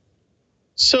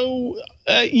 So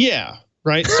yeah,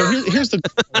 right. So here's the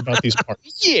thing about these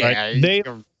parts. Right?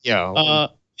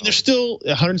 They're still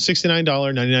 $169,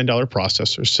 $99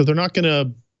 processors, so they're not going to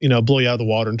blow you out of the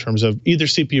water in terms of either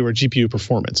CPU or GPU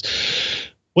performance.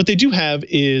 What they do have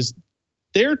is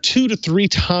they're 2 to 3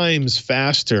 times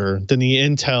faster than the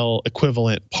Intel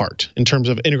equivalent part in terms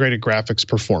of integrated graphics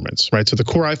performance, right? So the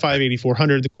Core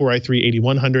i5-8400, the Core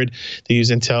i3-8100, they use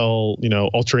Intel,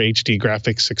 Ultra HD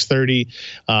graphics 630.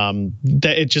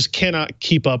 That it just cannot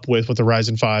keep up with what the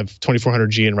Ryzen 5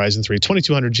 2400G and Ryzen 3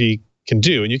 2200G can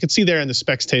do. And you can see there in the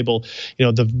specs table,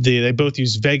 they both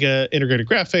use Vega integrated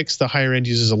graphics. The higher end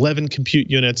uses 11 compute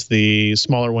units. The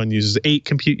smaller one uses 8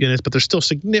 compute units, but they're still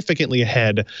significantly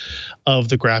ahead of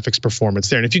the graphics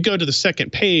performance there. And if you go to the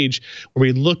second page where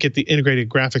we look at the integrated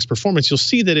graphics performance, you'll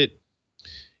see that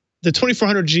the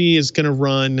 2400G is going to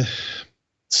run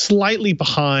slightly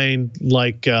behind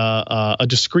like a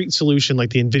discrete solution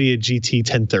like the Nvidia GT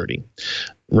 1030.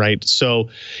 Right. So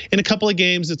in a couple of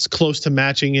games, it's close to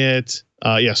matching it.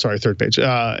 Third page.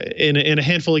 In a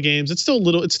handful of games, it's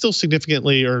still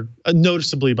significantly or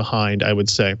noticeably behind, I would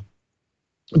say.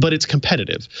 But it's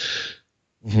competitive.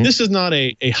 This is not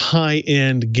a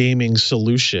high-end gaming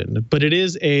solution, but it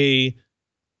is a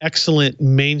excellent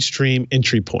mainstream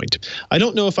entry point. I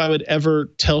don't know if I would ever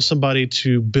tell somebody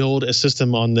to build a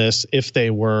system on this if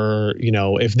they were,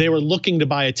 if they were looking to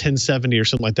buy a 1070 or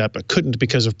something like that, but couldn't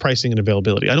because of pricing and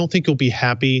availability. I don't think you'll be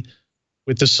happy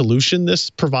with the solution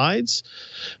this provides,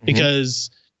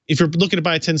 because if you're looking to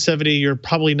buy a 1070, you're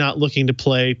probably not looking to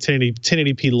play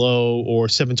 1080p low or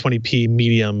 720p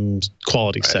medium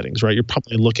quality settings, right? You're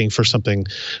probably looking for something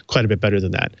quite a bit better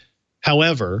than that.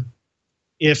 However,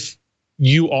 if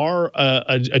you are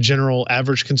a general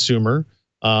average consumer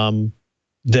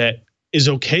that is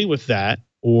okay with that,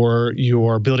 or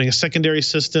you're building a secondary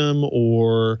system,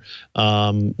 or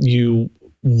you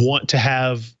want to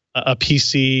have a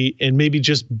PC and maybe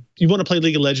just you want to play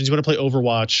League of Legends, you want to play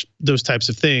Overwatch, those types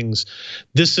of things,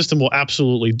 this system will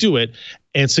absolutely do it,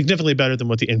 and significantly better than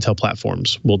what the Intel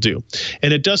platforms will do.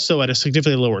 And it does so at a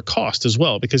significantly lower cost as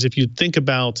well, because if you think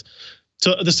about,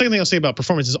 so the second thing I'll say about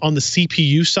performance is on the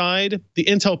CPU side, the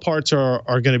Intel parts are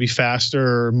going to be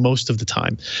faster most of the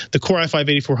time. The Core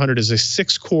i5-8400 is a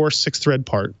 6-core, 6-thread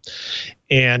part,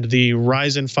 and the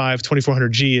Ryzen 5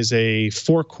 2400G is a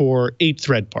 4-core,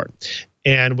 8-thread part.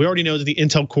 And we already know that the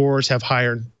Intel cores have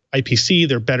higher IPC,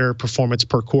 they're better performance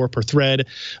per core, per thread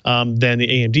than the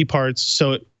AMD parts.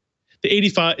 So the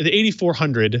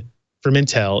 8400 from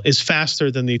Intel is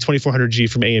faster than the 2400G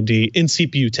from AMD in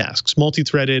CPU tasks,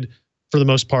 multi-threaded for the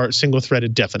most part,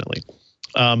 single-threaded definitely.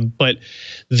 But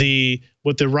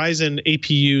what the Ryzen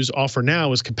APUs offer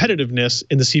now is competitiveness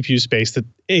in the CPU space that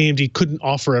AMD couldn't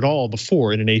offer at all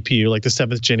before in an APU, like the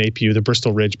 7th gen APU, the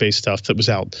Bristol Ridge-based stuff that was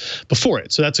out before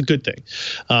it. So that's a good thing.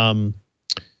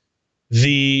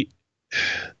 The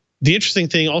interesting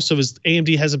thing also is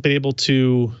AMD hasn't been able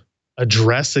to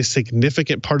address a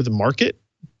significant part of the market,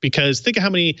 because think of how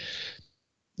many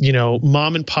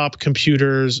mom and pop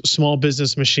computers, small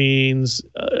business machines,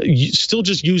 you still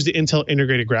just use the Intel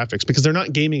integrated graphics because they're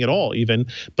not gaming at all even,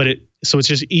 so it's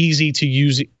just easy to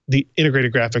use the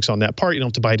integrated graphics on that part. You don't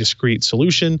have to buy a discrete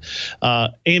solution.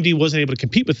 AMD wasn't able to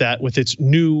compete with that with its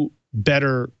new,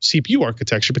 better CPU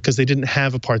architecture because they didn't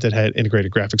have a part that had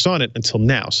integrated graphics on it until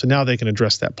now. So now they can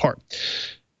address that part.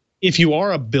 If you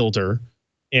are a builder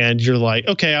and you're like,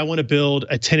 okay, I want to build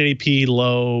a 1080p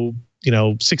low,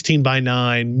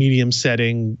 16:9 medium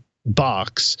setting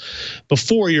box.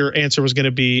 Before, your answer was going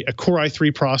to be a Core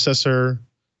i3 processor,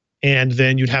 and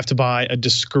then you'd have to buy a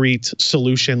discrete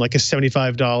solution like a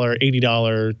 $75, $80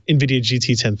 Nvidia GT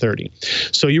 1030.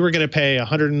 So you were going to pay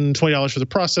 $120 for the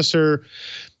processor,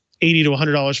 $80 to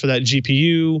 $100 for that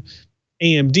GPU.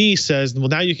 AMD says, well,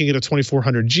 now you can get a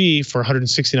 2400G for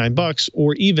 $169,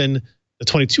 or even the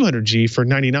 2200G for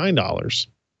 $99.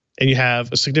 And you have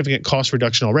a significant cost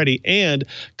reduction already, and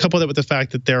couple that with the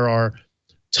fact that there are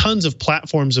tons of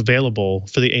platforms available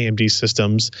for the AMD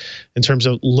systems in terms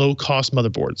of low-cost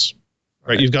motherboards.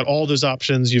 Right? You've got all those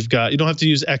options. You don't have to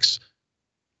use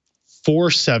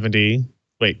X470.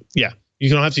 You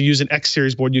don't have to use an X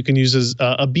series board. You can use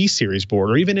a B series board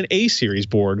or even an A series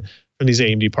board from these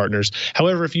AMD partners.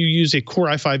 However, if you use a Core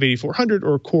i5-8400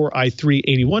 or Core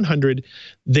i3-8100,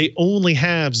 they only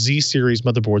have Z series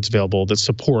motherboards available that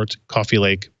support Coffee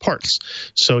Lake parts.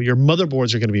 So your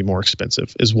motherboards are going to be more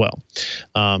expensive as well.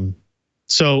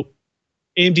 So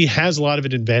AMD has a lot of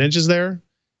advantages there.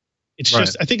 It's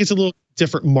just, I think it's a little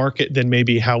different market than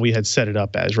maybe how we had set it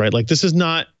up as, right? Like this is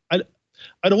not, I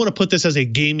don't want to put this as a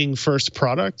gaming first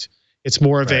product. It's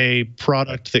more of a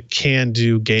product that can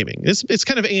do gaming. It's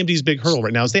kind of AMD's big hurdle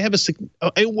right now is they have a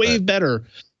way better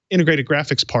integrated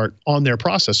graphics part on their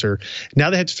processor. Now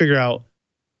they have to figure out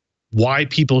why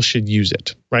people should use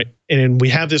it, right? And we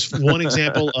have this one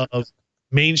example of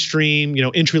mainstream,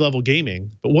 entry-level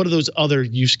gaming, but what are those other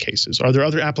use cases? Are there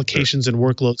other applications and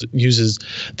workloads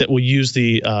that will use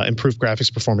the improved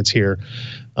graphics performance here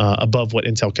above what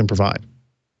Intel can provide?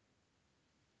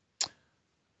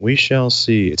 We shall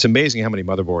see. It's amazing how many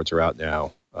motherboards are out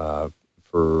now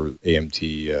for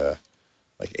AMD,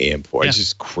 like AM4. It's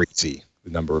just crazy, the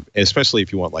number of, especially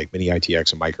if you want like mini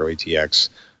ITX and micro ATX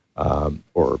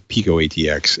or Pico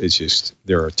ATX. It's just,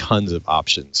 there are tons of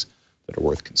options that are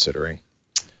worth considering.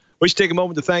 We should take a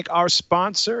moment to thank our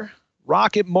sponsor,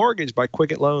 Rocket Mortgage by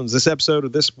Quicken Loans. This episode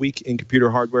of This Week in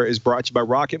Computer Hardware is brought to you by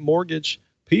Rocket Mortgage.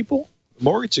 People,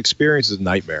 mortgage experience is a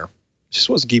nightmare. Just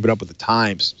wasn't keeping up with the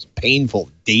times. It was painful,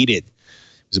 dated.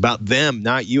 It was about them,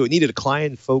 not you. It needed a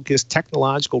client-focused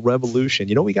technological revolution.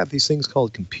 We got these things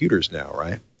called computers now,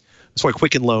 right? That's why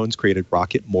Quicken Loans created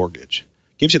Rocket Mortgage.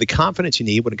 Gives you the confidence you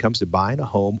need when it comes to buying a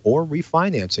home or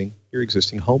refinancing your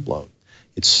existing home loan.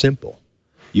 It's simple.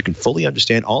 You can fully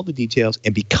understand all the details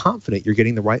and be confident you're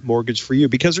getting the right mortgage for you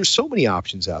because there's so many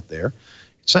options out there.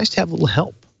 It's nice to have a little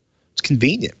help. It's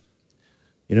convenient.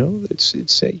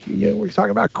 We're talking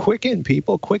about Quicken,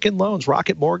 people. Quicken Loans,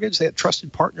 Rocket Mortgage. They have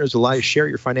trusted partners that allow you to share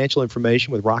your financial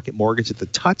information with Rocket Mortgage at the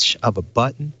touch of a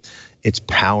button. It's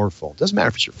powerful. It doesn't matter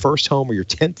if it's your first home or your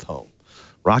 10th home.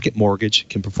 Rocket Mortgage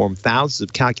can perform thousands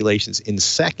of calculations in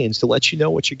seconds to let you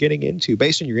know what you're getting into.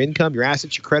 Based on your income, your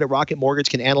assets, your credit, Rocket Mortgage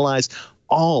can analyze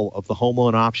all of the home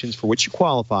loan options for which you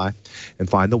qualify and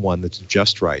find the one that's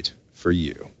just right for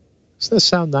you. Doesn't that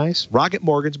sound nice? Rocket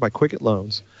Mortgage by Quicket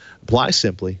Loans. Apply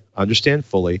simply, understand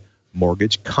fully,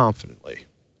 mortgage confidently.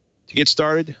 To get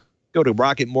started, go to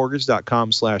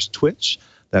rocketmortgage.com/twitch.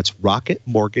 That's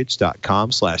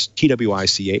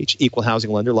rocketmortgage.com/TWiCH. Equal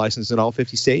housing lender, licensed in all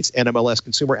 50 states.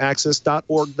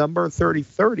 NMLSconsumeraccess.org number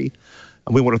 3030.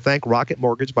 And we want to thank Rocket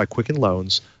Mortgage by Quicken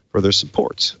Loans for their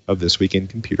support of This Week in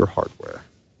Computer Hardware.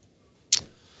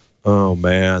 Oh,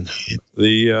 man.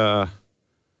 The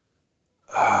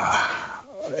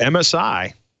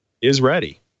MSI is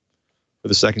ready for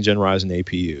the second-gen Ryzen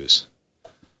APUs.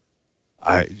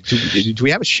 Do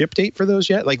we have a ship date for those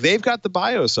yet? Like, they've got the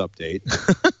BIOS update.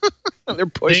 They're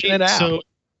pushing it out. So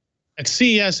at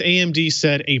CES, AMD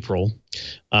said April.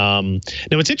 Now,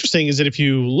 what's interesting is that if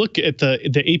you look at the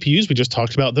APUs we just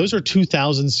talked about, those are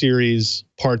 2000 series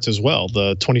parts as well,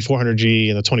 the 2400G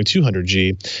and the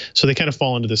 2200G. So they kind of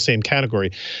fall into the same category.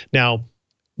 Now,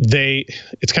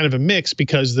 it's kind of a mix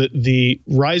because the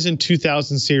Ryzen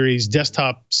 2000 series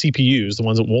desktop CPUs, the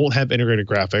ones that won't have integrated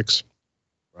graphics,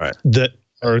 right, that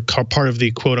are part of the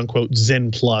quote-unquote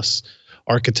Zen Plus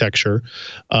architecture,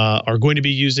 are going to be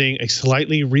using a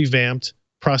slightly revamped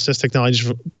process technology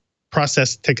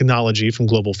from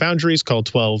Global Foundries called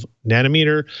 12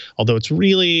 nanometer, although it's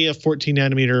really a 14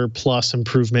 nanometer plus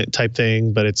improvement type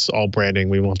thing, but it's all branding.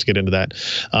 We won't have to get into that.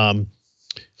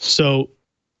 So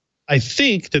I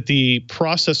think that the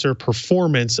processor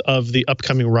performance of the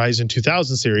upcoming Ryzen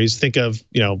 2000 series, think of,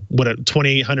 what a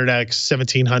 2800X,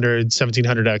 1700,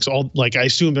 1700X, all, like, I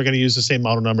assume they're going to use the same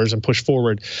model numbers and push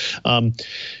forward.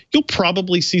 You'll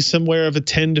probably see somewhere of a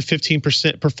 10 to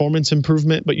 15% performance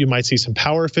improvement, but you might see some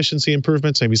power efficiency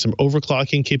improvements, maybe some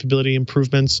overclocking capability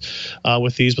improvements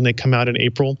with these when they come out in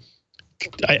April.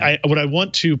 What I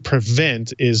want to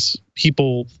prevent is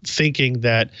people thinking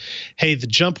that, hey, the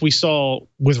jump we saw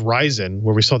with Ryzen,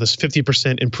 where we saw this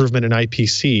 50% improvement in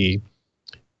IPC,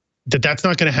 that's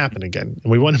not going to happen again.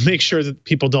 And we want to make sure that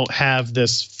people don't have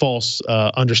this false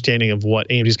understanding of what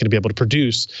AMD is going to be able to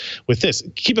produce with this.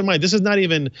 Keep in mind, this is not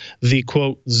even the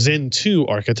quote Zen 2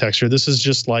 architecture. This is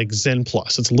just like Zen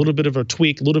Plus. It's a little bit of a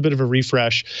tweak, a little bit of a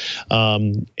refresh,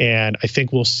 and I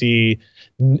think we'll see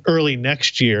early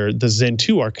next year the Zen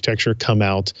 2 architecture come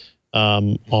out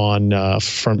from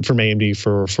AMD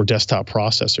for desktop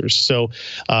processors. So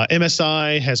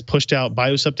MSI has pushed out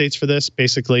BIOS updates for this.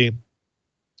 Basically,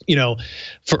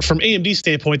 from AMD's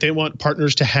standpoint, they want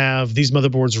partners to have these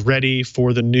motherboards ready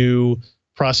for the new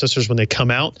processors when they come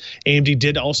out. AMD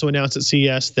did also announce at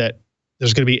CES that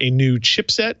there's going to be a new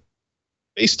chipset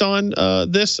based on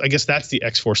this. I guess that's the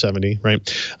X470, right?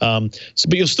 But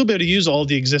you'll still be able to use all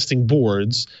the existing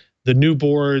boards. The new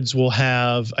boards will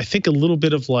have, I think, a little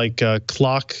bit of like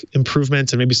clock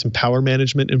improvements and maybe some power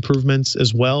management improvements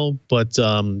as well. But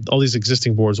all these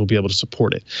existing boards will be able to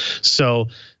support it. So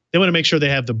they want to make sure they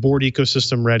have the board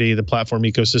ecosystem ready, the platform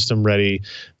ecosystem ready,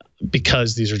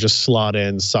 because these are just slot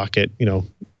in socket,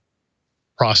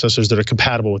 processors that are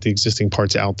compatible with the existing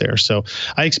parts out there. So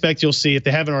I expect you'll see, if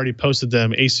they haven't already posted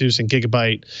them, Asus and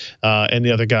Gigabyte and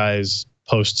the other guys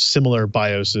post similar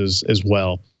BIOSes as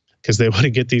well, because they want to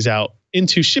get these out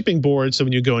into shipping boards. So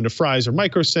when you go into Fry's or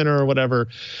Micro Center or whatever,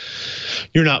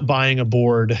 you're not buying a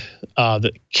board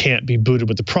that can't be booted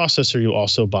with the processor you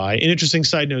also buy. An interesting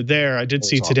side note there, I did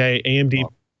see today AMD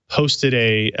posted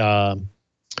a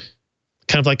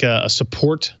kind of like a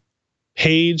support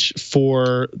page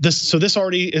for this. So this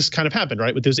already has kind of happened,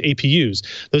 right? With those APUs.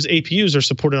 Those APUs are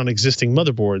supported on existing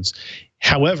motherboards.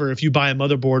 However, if you buy a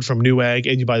motherboard from Newegg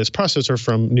and you buy this processor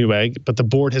from Newegg, but the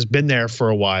board has been there for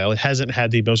a while, it hasn't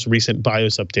had the most recent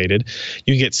BIOS updated,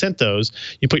 you get sent those,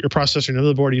 you put your processor in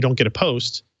another board, you don't get a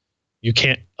post, you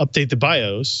can't update the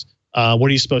BIOS, what are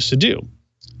you supposed to do?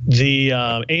 The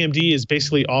AMD is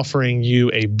basically offering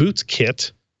you a boot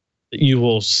kit.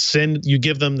 You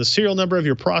give them the serial number of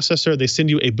your processor, they send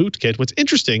you a boot kit. What's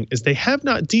interesting is they have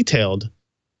not detailed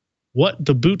what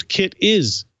the boot kit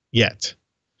is yet.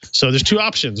 So there's two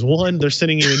options. One, they're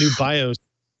sending you a new BIOS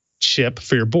chip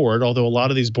for your board, although a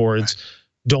lot of these boards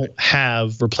don't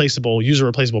have user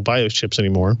replaceable BIOS chips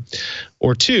anymore.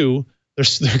 Or two,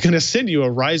 they're going to send you a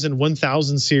Ryzen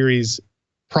 1000 series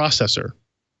processor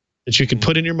that you can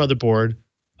put in your motherboard,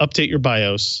 update your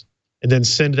BIOS, and then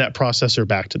send that processor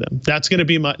back to them. That's going to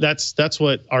be that's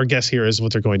what our guess here is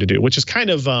what they're going to do, which is kind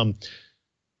of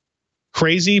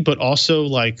crazy, but also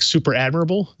like super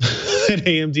admirable that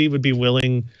AMD would be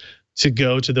willing to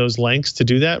go to those lengths to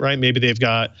do that, right? Maybe they've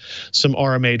got some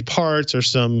RMA'd parts or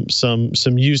some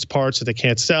used parts that they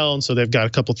can't sell, and so they've got a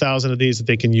couple thousand of these that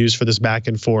they can use for this back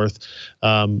and forth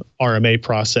RMA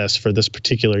process for this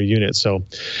particular unit. So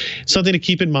something to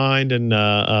keep in mind and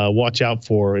watch out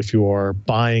for if you are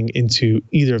buying into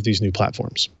either of these new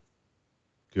platforms.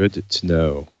 Good to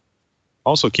know.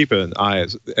 Also, keep an eye.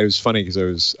 It was funny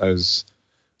because I was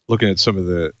looking at some of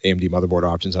the AMD motherboard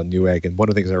options on Newegg, and one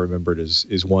of the things I remembered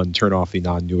is one, turn off the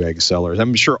non-Newegg sellers.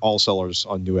 I'm sure all sellers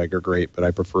on Newegg are great, but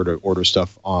I prefer to order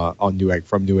stuff on Newegg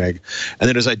from Newegg. And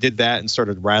then as I did that and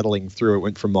started rattling through, it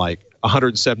went from like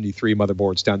 173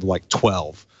 motherboards down to like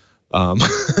 12.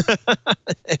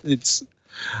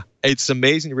 It's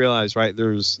amazing to realize, right?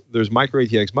 There's micro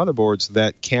ATX motherboards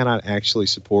that cannot actually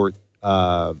support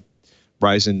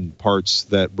Ryzen parts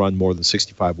that run more than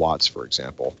 65 watts, for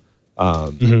example.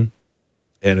 And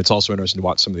it's also interesting to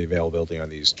watch some of the availability on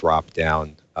these drop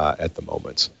down at the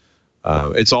moment.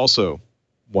 It's also,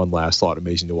 one last thought,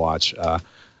 amazing to watch.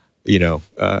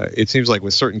 It seems like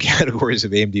with certain categories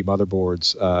of AMD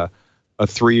motherboards, a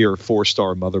 3 or 4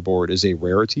 star motherboard is a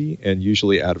rarity and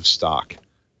usually out of stock.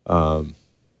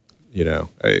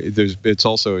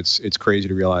 It's crazy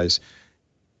to realize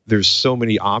there's so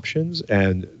many options,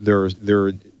 and there are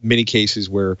many cases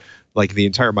where, like, the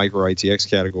entire micro ITX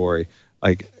category,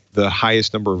 like the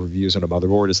highest number of reviews on a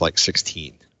motherboard is like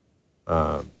 16.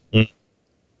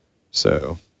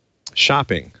 So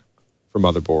shopping for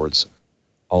motherboards,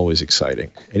 always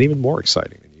exciting, and even more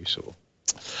exciting than usual.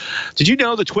 Did you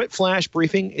know the TWiCH Flash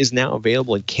briefing is now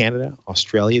available in Canada,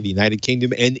 Australia, the United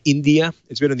Kingdom, and India?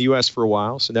 It's been in the US for a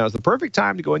while, so now is the perfect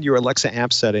time to go into your Alexa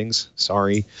app settings.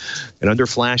 And under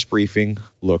Flash briefing,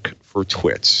 look for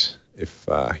TWiCH if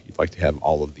you'd like to have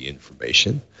all of the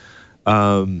information.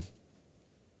 NZXT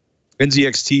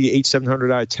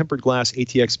H700i tempered glass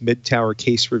ATX mid-tower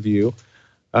case review.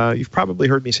 You've probably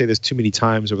heard me say this too many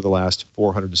times over the last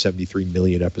 473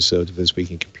 million episodes of This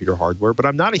Week in Computer Hardware, but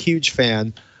I'm not a huge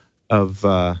fan of,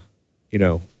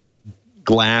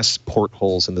 glass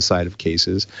portholes in the side of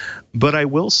cases. But I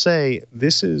will say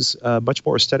this is much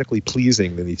more aesthetically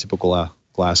pleasing than the typical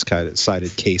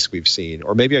glass-sided case we've seen.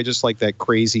 Or maybe I just like that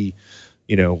crazy,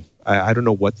 I don't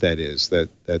know what that is,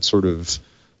 that sort of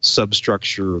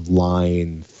substructure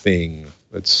line thing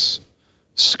that's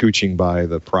scooching by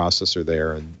the processor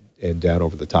there and down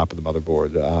over the top of the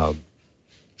motherboard.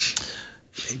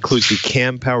 Includes the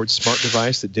cam-powered smart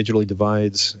device that digitally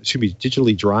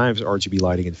drives RGB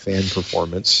lighting and fan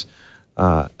performance.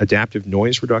 Adaptive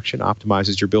noise reduction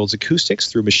optimizes your build's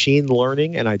acoustics through machine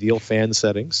learning and ideal fan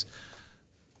settings.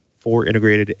 4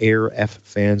 integrated Air F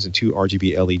fans and 2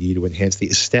 RGB LED to enhance the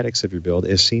aesthetics of your build,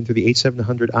 as seen through the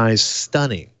H700i's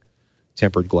stunning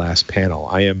tempered glass panel.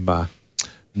 I am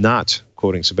not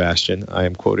quoting Sebastian. I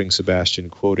am quoting Sebastian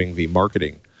quoting the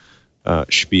marketing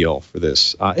spiel for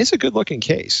this. It's a good-looking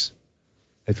case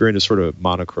if you're into sort of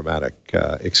monochromatic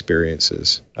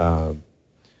experiences.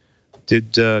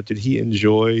 Did he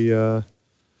enjoy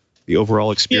the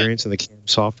overall experience and the CAM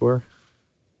software?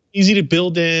 Easy to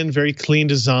build in, very clean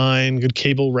design, good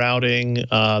cable routing.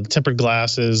 The tempered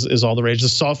glass is all the rage. The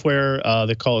software,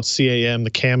 they call it CAM, the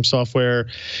CAM software,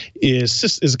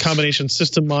 is a combination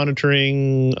system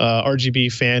monitoring,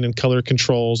 RGB fan and color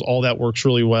controls. All that works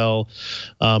really well.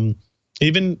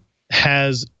 Even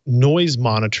has noise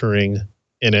monitoring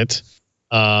in it,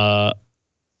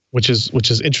 which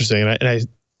is interesting. And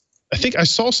I think I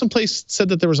saw someplace said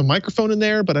that there was a microphone in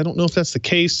there, but I don't know if that's the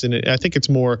case. And I think it's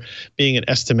more being an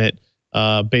estimate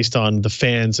based on the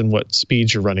fans and what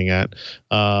speeds you're running at.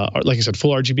 Like I said,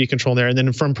 full RGB control in there. And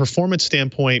then from performance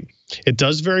standpoint, it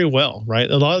does very well,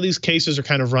 right? A lot of these cases are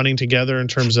kind of running together in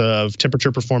terms of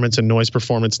temperature performance and noise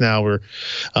performance now.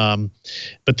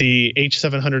 But the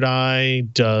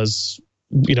H700i does,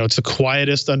 it's the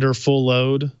quietest under full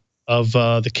load of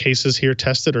the cases here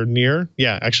tested, or near.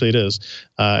 Yeah, actually it is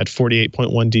at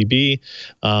 48.1 dB,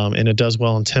 and it does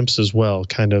well in temps as well,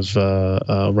 kind of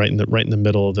right in the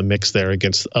middle of the mix there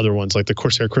against other ones like the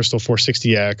Corsair Crystal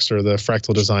 460X or the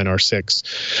Fractal Design R6.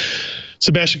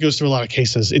 Sebastian goes through a lot of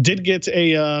cases. It did get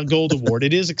a gold award.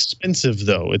 It is expensive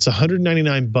though. It's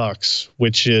 $199,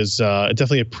 which is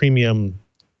definitely a premium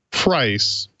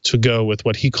price to go with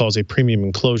what he calls a premium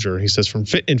enclosure. He says from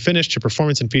fit and finish to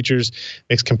performance and features,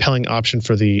 makes compelling option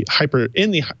for the hyper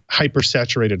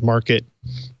saturated market.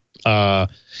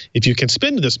 If you can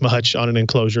spend this much on an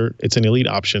enclosure, it's an elite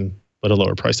option, but a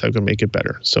lower price tag will make it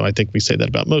better. So I think we say that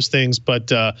about most things, but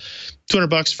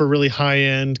 $200 for a really high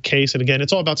end case. And again,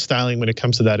 it's all about styling when it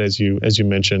comes to that, as you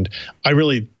mentioned. I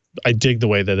dig the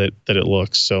way that it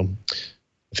looks. So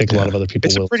I think a lot of other people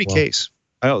will. It's a pretty case.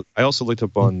 I also looked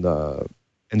up on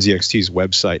NZXT's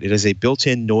website. It has a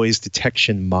built-in noise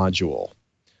detection module,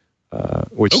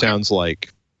 which sounds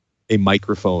like a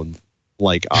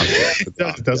microphone-like object.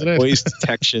 Doesn't it? Noise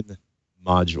detection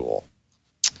module.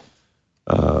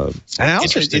 And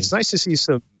also, it's nice to see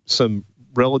some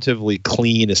relatively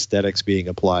clean aesthetics being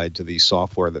applied to the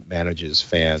software that manages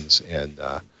fans and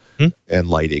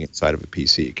lighting inside of a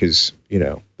PC, because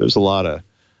there's a lot of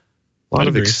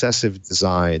excessive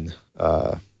design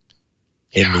I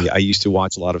used to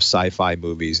watch a lot of sci-fi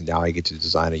movies, and now I get to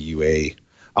design a UA.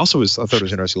 I thought it was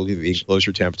interesting looking at the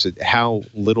enclosure temperature, how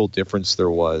little difference there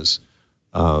was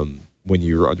when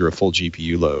you were under a full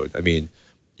GPU load. I mean,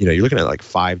 you're looking at like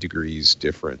 5 degrees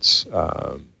difference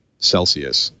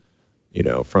Celsius,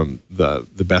 from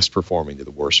the best performing to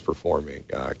the worst performing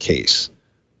case.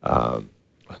 And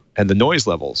the noise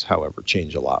levels, however,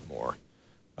 change a lot more.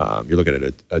 You're looking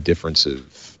at a difference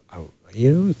of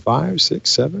 5, 6,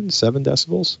 7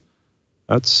 decibels.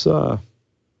 That's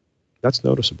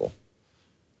noticeable.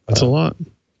 That's a lot.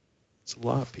 It's a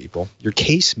lot, people. Your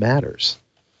case matters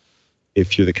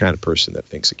if you're the kind of person that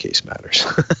thinks a case matters.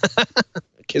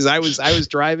 Because I was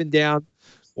driving down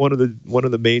one of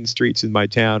the main streets in my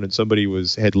town, and somebody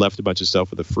had left a bunch of stuff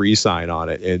with a free sign on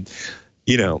it, and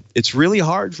it's really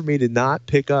hard for me to not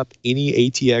pick up any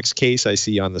ATX case I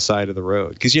see on the side of the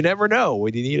road, because you never know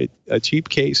when you need a cheap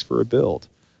case for a build,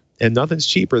 and nothing's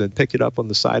cheaper than picked it up on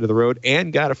the side of the road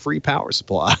and got a free power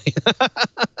supply.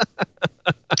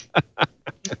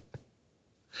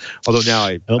 Although now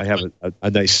I have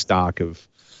a nice stock of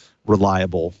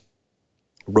reliable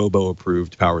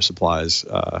robo-approved power supplies,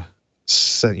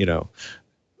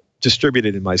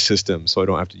 distributed in my system, so I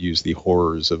don't have to use the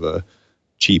horrors of a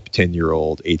cheap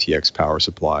 10-year-old ATX power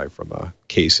supply from a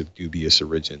case of dubious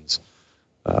origins,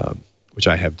 which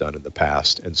I have done in the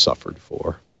past and suffered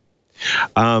for.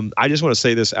 I just want to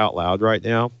say this out loud right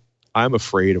now. I'm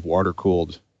afraid of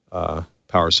water-cooled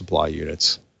power supply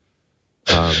units.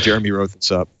 Jeremy wrote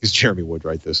this up, because Jeremy would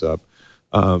write this up.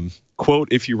 Quote,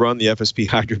 if you run the FSP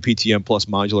Hydro PTM Plus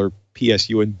modular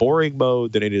PSU in boring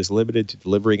mode, then it is limited to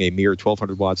delivering a mere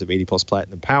 1200 watts of 80 plus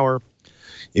platinum power.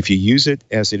 If you use it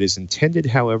as it is intended,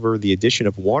 however, the addition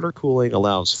of water cooling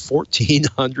allows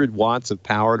 1400 watts of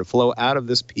power to flow out of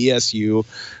this PSU,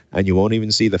 and you won't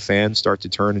even see the fan start to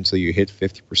turn until you hit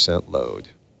 50% load.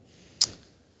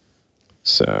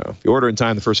 So if you order in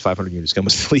time, the first 500 units come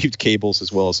with sleeved cables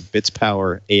as well as a Bits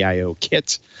Power AIO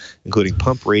kit, including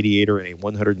pump, radiator, and a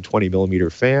 120 millimeter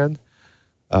fan.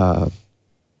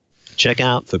 Check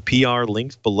out the PR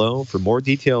links below for more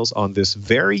details on this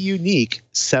very unique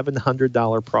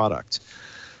 $700 product.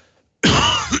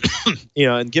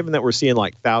 And given that we're seeing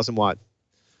like 1,000-watt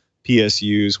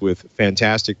PSUs with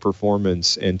fantastic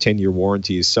performance and 10-year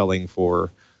warranties selling for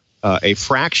a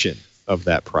fraction of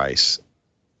that price,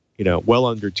 well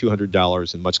under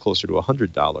 $200 and much closer to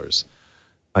 $100,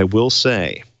 I will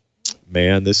say,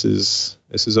 man, this is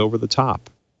over the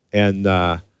top. And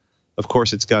of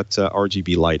course, it's got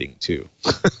RGB lighting too.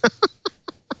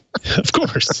 Of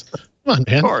course. Come on,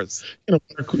 man. Of course.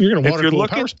 You're going to water cool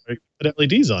power supply, put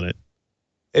LEDs on it.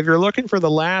 If you're looking for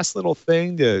the last little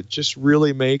thing to just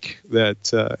really make that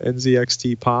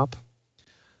NZXT pop,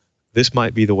 this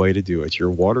might be the way to do it. Your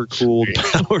water-cooled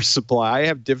power supply. I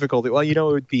have difficulty. Well, it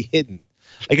would be hidden.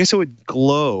 I guess it would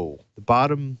glow.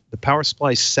 The power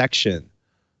supply section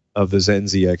of the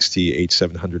NZXT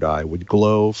H700i would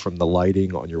glow from the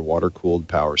lighting on your water-cooled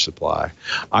power supply.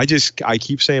 I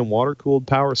keep saying water-cooled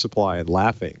power supply and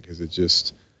laughing, because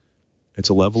it's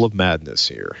a level of madness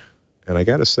here. And I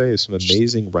got to say, some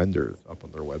amazing renders up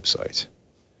on their website.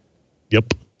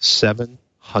 Yep.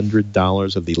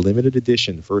 $700 of the limited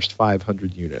edition first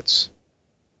 500 units.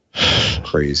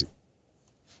 Crazy.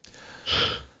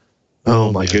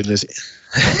 Oh my goodness.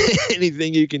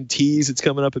 Anything you can tease that's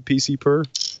coming up at PC Per?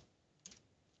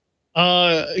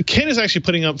 Ken is actually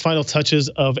putting up final touches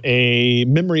of a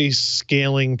memory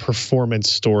scaling performance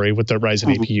story with the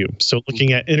Ryzen APU. So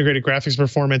looking at integrated graphics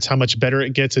performance, how much better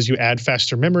it gets as you add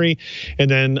faster memory, and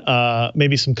then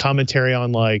maybe some commentary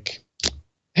on like,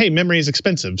 hey, memory is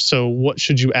expensive, so what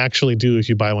should you actually do if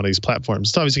you buy one of these platforms?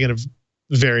 It's obviously going to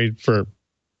vary for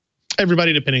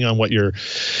everybody depending on what your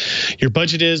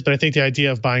budget is, but I think the idea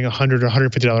of buying $100 or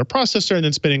 $150 processor and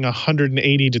then spending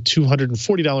 $180 to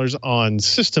 $240 on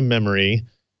system memory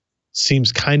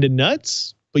seems kind of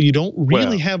nuts, but you don't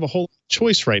really have a whole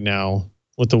choice right now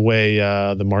with the way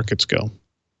the markets go.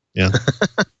 Yeah.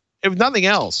 If nothing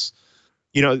else,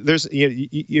 there's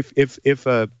if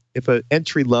a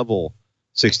entry level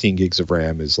 16 gigs of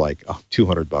RAM is like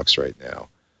 $200 right now,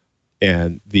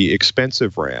 and the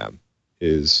expensive RAM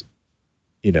is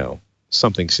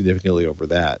something significantly over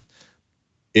that.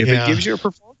 If it gives you a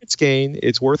performance gain,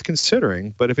 it's worth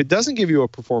considering. But if it doesn't give you a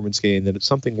performance gain, then it's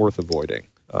something worth avoiding.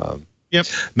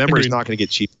 Memory is not going to get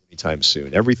cheap anytime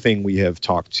soon. Everything we have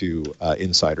talked to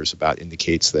insiders about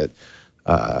indicates that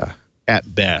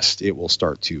at best it will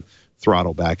start to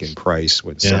throttle back in price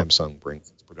when Samsung brings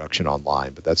its production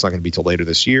online. But that's not going to be till later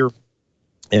this year.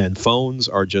 And phones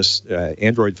are just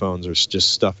Android phones are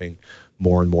just stuffing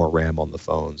more and more RAM on the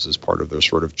phones as part of their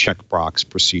sort of checkbox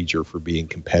procedure for being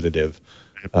competitive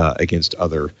against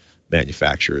other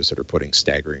manufacturers that are putting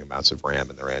staggering amounts of RAM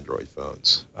in their Android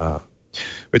phones. We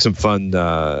had some fun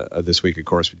this week, of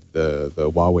course, with the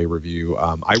Huawei review.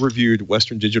 I reviewed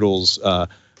Western Digital's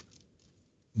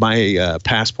my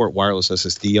Passport wireless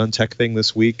SSD on Tech Thing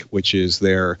this week, which is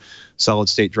their solid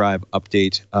state drive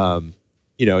update.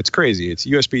 It's crazy. It's a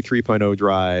USB 3.0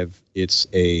 drive. It's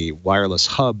a wireless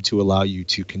hub to allow you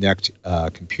to connect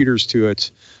computers to it,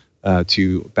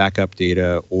 to back up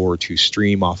data or to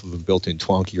stream off of a built-in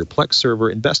Twonky or Plex server.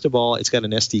 And best of all, it's got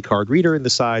an SD card reader in the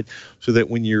side so that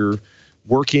when you're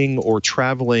working or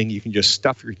traveling, you can just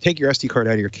take your SD card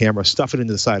out of your camera, stuff it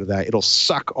into the side of that. It'll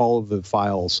suck all of the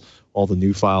files, all the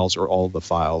new files or all of the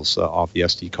files off the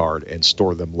SD card and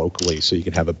store them locally so you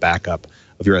can have a backup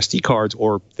of your SD cards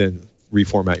or then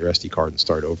reformat your SD card and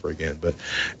start over again. But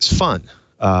it's fun.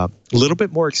 A little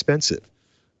bit more expensive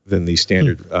than the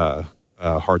standard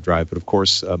hard drive, but of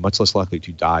course, much less likely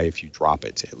to die if you drop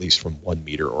it, at least from 1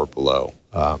 meter or below.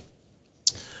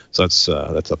 So that's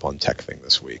up on Tech Thing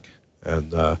this week.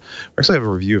 And we actually have a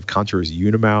review of Contour's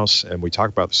Unimouse, and we talk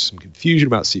about some confusion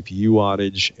about CPU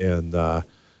wattage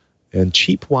and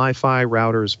cheap Wi-Fi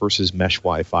routers versus mesh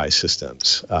Wi-Fi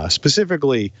systems,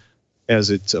 specifically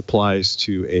as it applies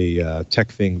to a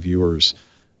Tech Thing viewer's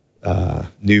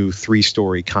new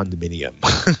 3-story condominium,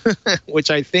 which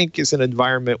I think is an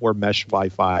environment where mesh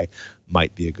Wi-Fi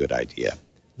might be a good idea.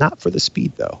 Not for the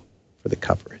speed, though, for the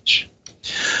coverage.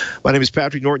 My name is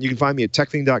Patrick Norton. You can find me at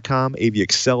techthing.com,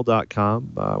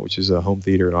 avxcel.com, which is a home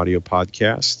theater and audio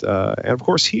podcast. And, of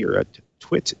course, here at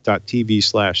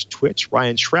twit.tv/Twitch.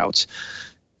 Ryan Shrout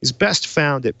is best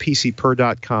found at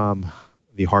pcper.com,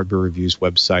 the hardware reviews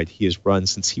website he has run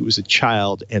since he was a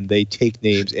child, and they take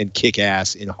names and kick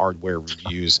ass in hardware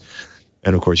reviews.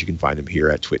 And, of course, you can find him here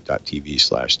at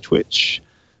twit.tv/Twitch.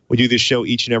 We do this show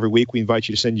each and every week. We invite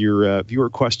you to send your viewer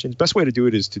questions. Best way to do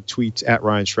it is to tweet at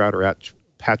Ryan Shrout or at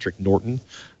Patrick Norton,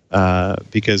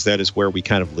 because that is where we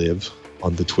kind of live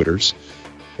on the Twitters.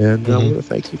 And I want to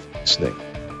thank you for listening,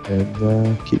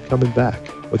 and keep coming back.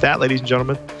 With that, ladies and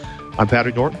gentlemen, I'm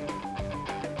Patrick Norton.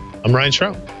 I'm Ryan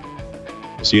Shrout.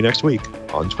 We'll see you next week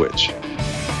on Twitch.